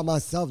jump by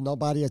myself,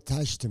 nobody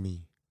attached to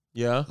me.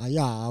 Yeah?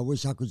 Yeah, I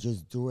wish I could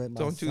just do it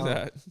myself. Don't do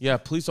that. Yeah,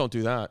 please don't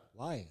do that.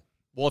 Why?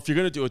 Well, if you're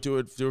going to do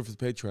it for the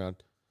Patreon.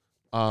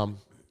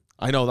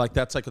 I know, like,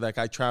 that's like that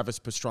guy, Travis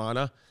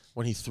Pastrana,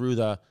 when he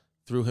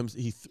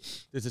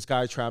there's this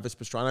guy, Travis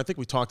Pastrana. I think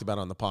we talked about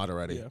it on the pod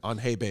already, on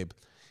Hey Babe.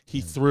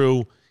 He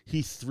threw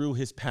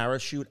his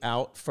parachute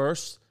out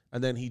first,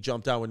 and then he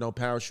jumped out with no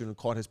parachute and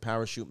caught his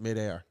parachute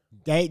midair.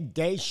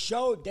 They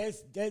showed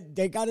this.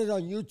 They got it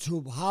on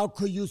YouTube. How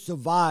could you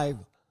survive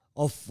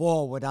a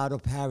fall without a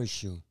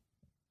parachute?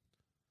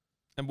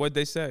 And what'd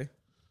they say?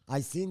 I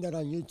seen that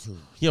on YouTube.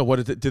 Yeah,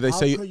 what did they How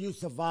say? could you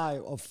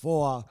survive a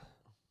fall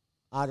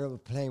out of a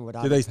plane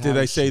without? Did a they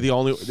say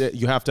parachute? that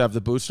you have to have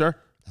the booster?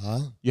 Huh?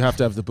 You have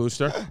to have the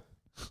booster.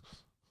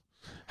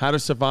 How to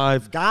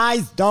survive?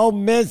 Guys,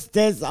 don't miss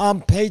this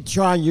on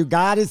Patreon. You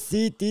gotta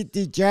see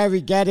Titi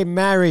Jerry getting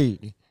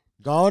married.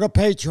 Go to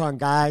Patreon,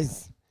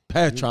 guys. You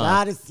Patreon.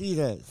 gotta see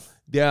this.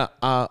 Yeah.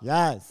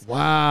 Yes.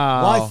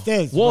 Wow. What's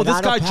this? Whoa, this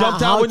Without guy a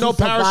jumped how out with to no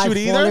survive parachute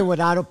either? falling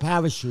without a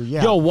parachute,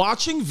 yeah. Yo,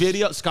 watching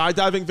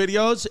skydiving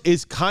videos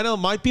is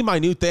might be my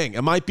new thing.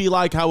 It might be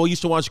like how we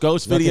used to watch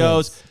ghost Look at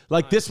videos. this.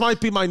 Like this might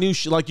be my new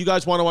like you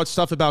guys want to watch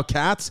stuff about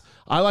cats?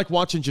 I like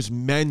watching just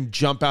men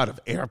jump out of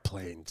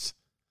airplanes.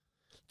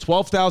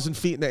 12,000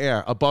 feet in the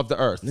air above the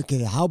earth. Look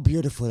at it. How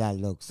beautiful that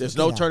looks. There's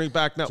Look no at that. turning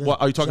back now. Just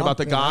What, are you talking about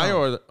the jumping guy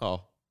out.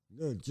 or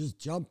Look, just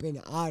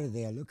jumping out of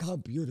there. Look how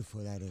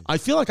beautiful that is. I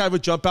feel like I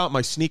would jump out,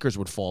 my sneakers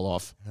would fall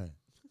off.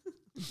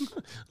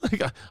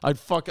 Like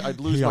I'd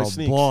lose my Your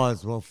sneakers.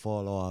 balls will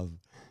fall off.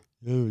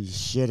 You're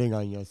shitting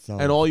on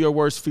yourself. And all your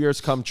worst fears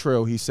come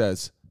true, he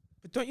says.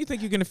 But don't you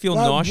think you're gonna feel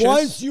But nauseous?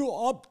 once you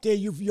up there,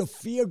 your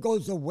fear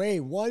goes away.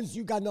 Once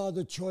you got no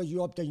other choice,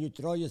 you up there, you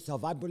throw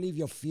yourself. I believe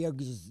your fear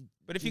just.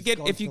 But if just you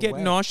goes get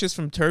away. nauseous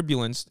from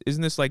turbulence,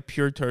 isn't this like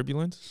pure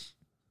turbulence?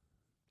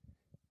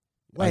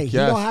 Wait, he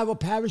guess. don't have a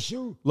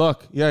parachute?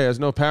 Look, yeah, he has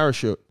no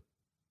parachute.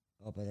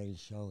 Oh, but they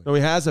show it. No,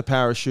 he has a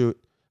parachute.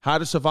 How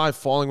to survive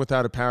falling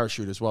without a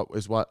parachute is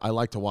what I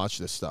like to watch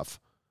this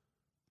stuff.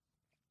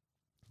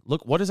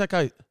 Look, what is that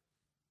guy?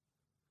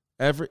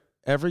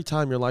 Every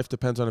time your life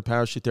depends on a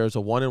parachute, there's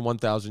a 1 in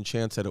 1,000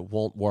 chance that it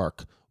won't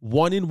work.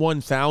 1 in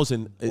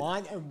 1,000.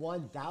 1 in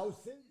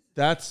 1,000?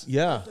 That's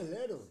yeah.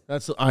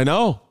 That's a little. I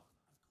know.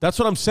 That's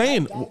what I'm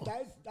saying.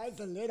 That's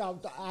a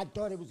little. I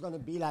thought it was going to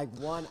be like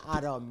 1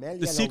 out of a million.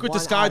 The or secret to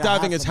 1 out of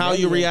skydiving half is a how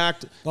you million.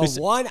 react. But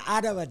 1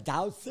 out of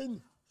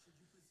 1,000?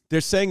 They're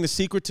saying the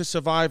secret to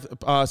survive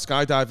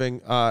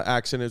skydiving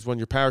accident is when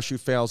your parachute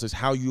fails is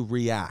how you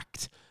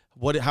react.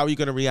 How are you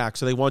going to react?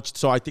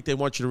 So I think they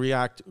want you to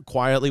react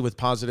quietly with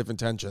positive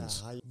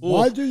intentions.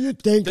 What do you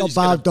think Then he's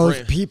gonna about those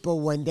bring-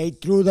 people when they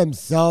threw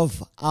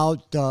themselves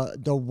out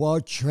the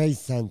World Trade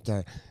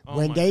Center?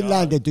 When my they God.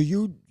 landed, do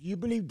you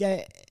believe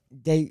that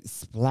they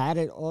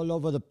splattered all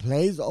over the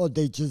place, or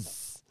they just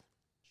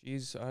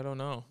Jeez, I don't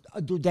know.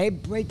 do they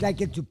break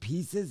like into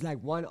pieces?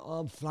 Like one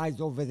arm flies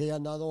over there,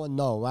 another one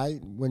no, right?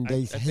 When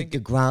they I hit think the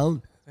it-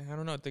 ground, I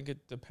don't know. I think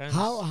it depends.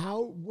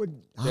 how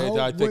would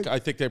I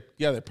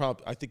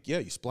think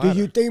you do splatter.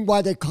 you think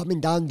while they're coming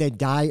down they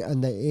die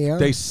in the air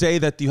They say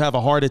that you have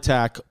a heart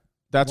attack.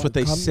 That's what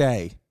they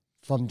say.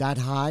 from that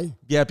high?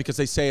 Yeah, because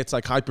they say it's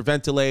like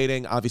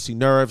hyperventilating, obviously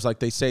nerves. Like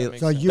they say,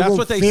 So you that's won't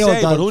what they feel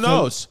say. that- But who so-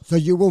 knows? So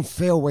you won't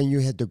feel when you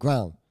hit the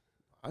ground.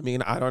 I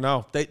mean, I don't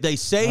know. They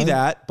say Huh?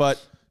 that, but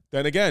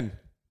then again,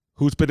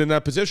 who's been in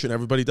that position?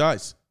 Everybody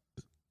dies.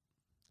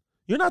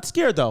 You're not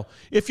scared though.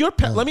 If your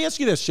let me ask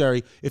you this,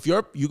 Sherry. If you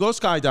go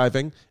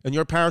skydiving and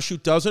your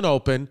parachute doesn't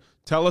open,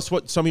 tell us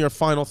what some of your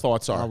final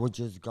thoughts I are. would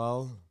just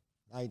go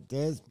like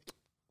this,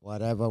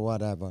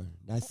 whatever.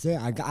 That's it.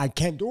 I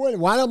can't do it.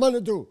 What am I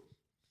gonna do?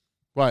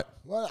 What?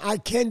 Well, I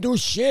can't do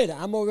shit.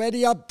 I'm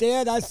already up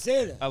there. That's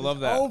it. I love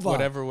It's that. Over.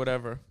 Whatever.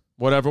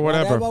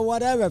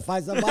 Whatever. If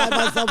I survive,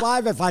 I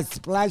survive. If I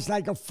splash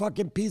like a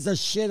fucking piece of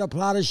shit, a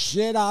plot of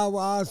shit,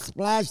 I'll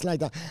splash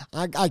like that.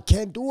 I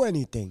can't do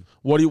anything.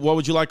 What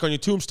would you like on your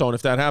tombstone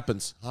if that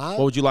happens? Huh?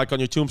 What would you like on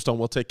your tombstone?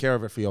 We'll take care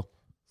of it for you.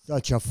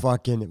 Such a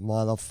fucking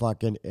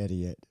motherfucking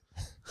idiot.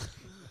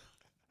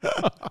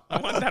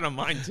 I want that on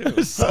mine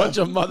too. Such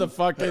a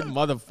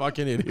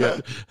motherfucking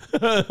idiot.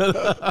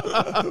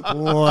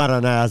 What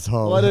an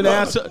asshole. What an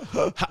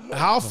asshole.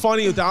 How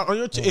funny is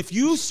that? If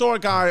you saw a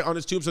guy on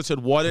his tubes that said,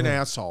 what an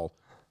asshole,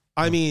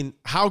 I mean,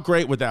 how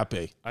great would that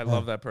be? I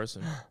love that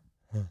person.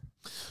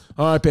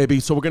 All right, baby.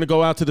 So we're going to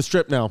go out to the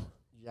strip now.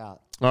 Yeah. All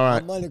right.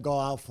 I'm going to go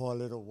out for a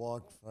little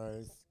walk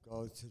first.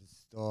 Go to the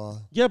store.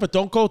 Yeah, but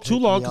don't go too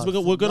long because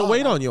we're going to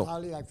wait on you.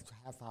 Probably like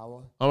half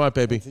hour. All right,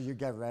 baby. Until you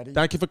get ready.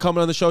 Thank you for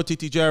coming on the show,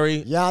 TT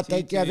Jerry. Yeah,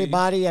 thank you,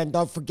 everybody. And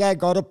don't forget,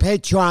 go to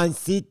Patreon.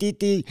 See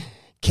TT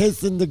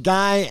kissing the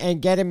guy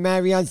and getting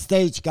married on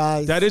stage,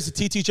 guys. That is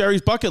TT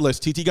Jerry's bucket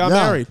list. TT got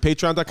married.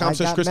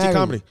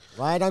 Patreon.com/Christy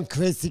Right on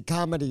Christy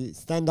Comedy,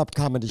 stand-up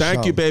comedy show.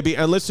 Thank you, baby.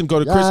 And listen, go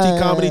to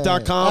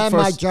ChristyComedy.com. And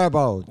my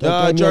gerbo.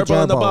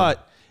 Gerbo in the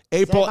butt.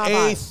 April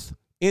bye-bye. 8th,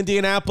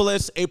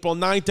 Indianapolis. April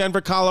 9th, Denver,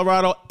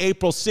 Colorado.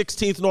 April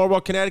 16th,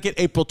 Norwalk, Connecticut.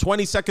 April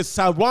 22nd,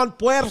 San Juan,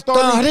 Puerto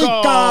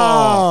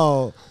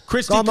Rico.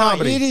 Christy Como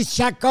Comedy. Iris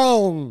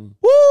Chacon.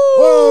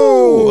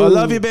 Woo! I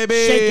love you, baby.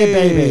 Shake it,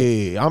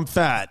 baby. I'm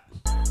fat.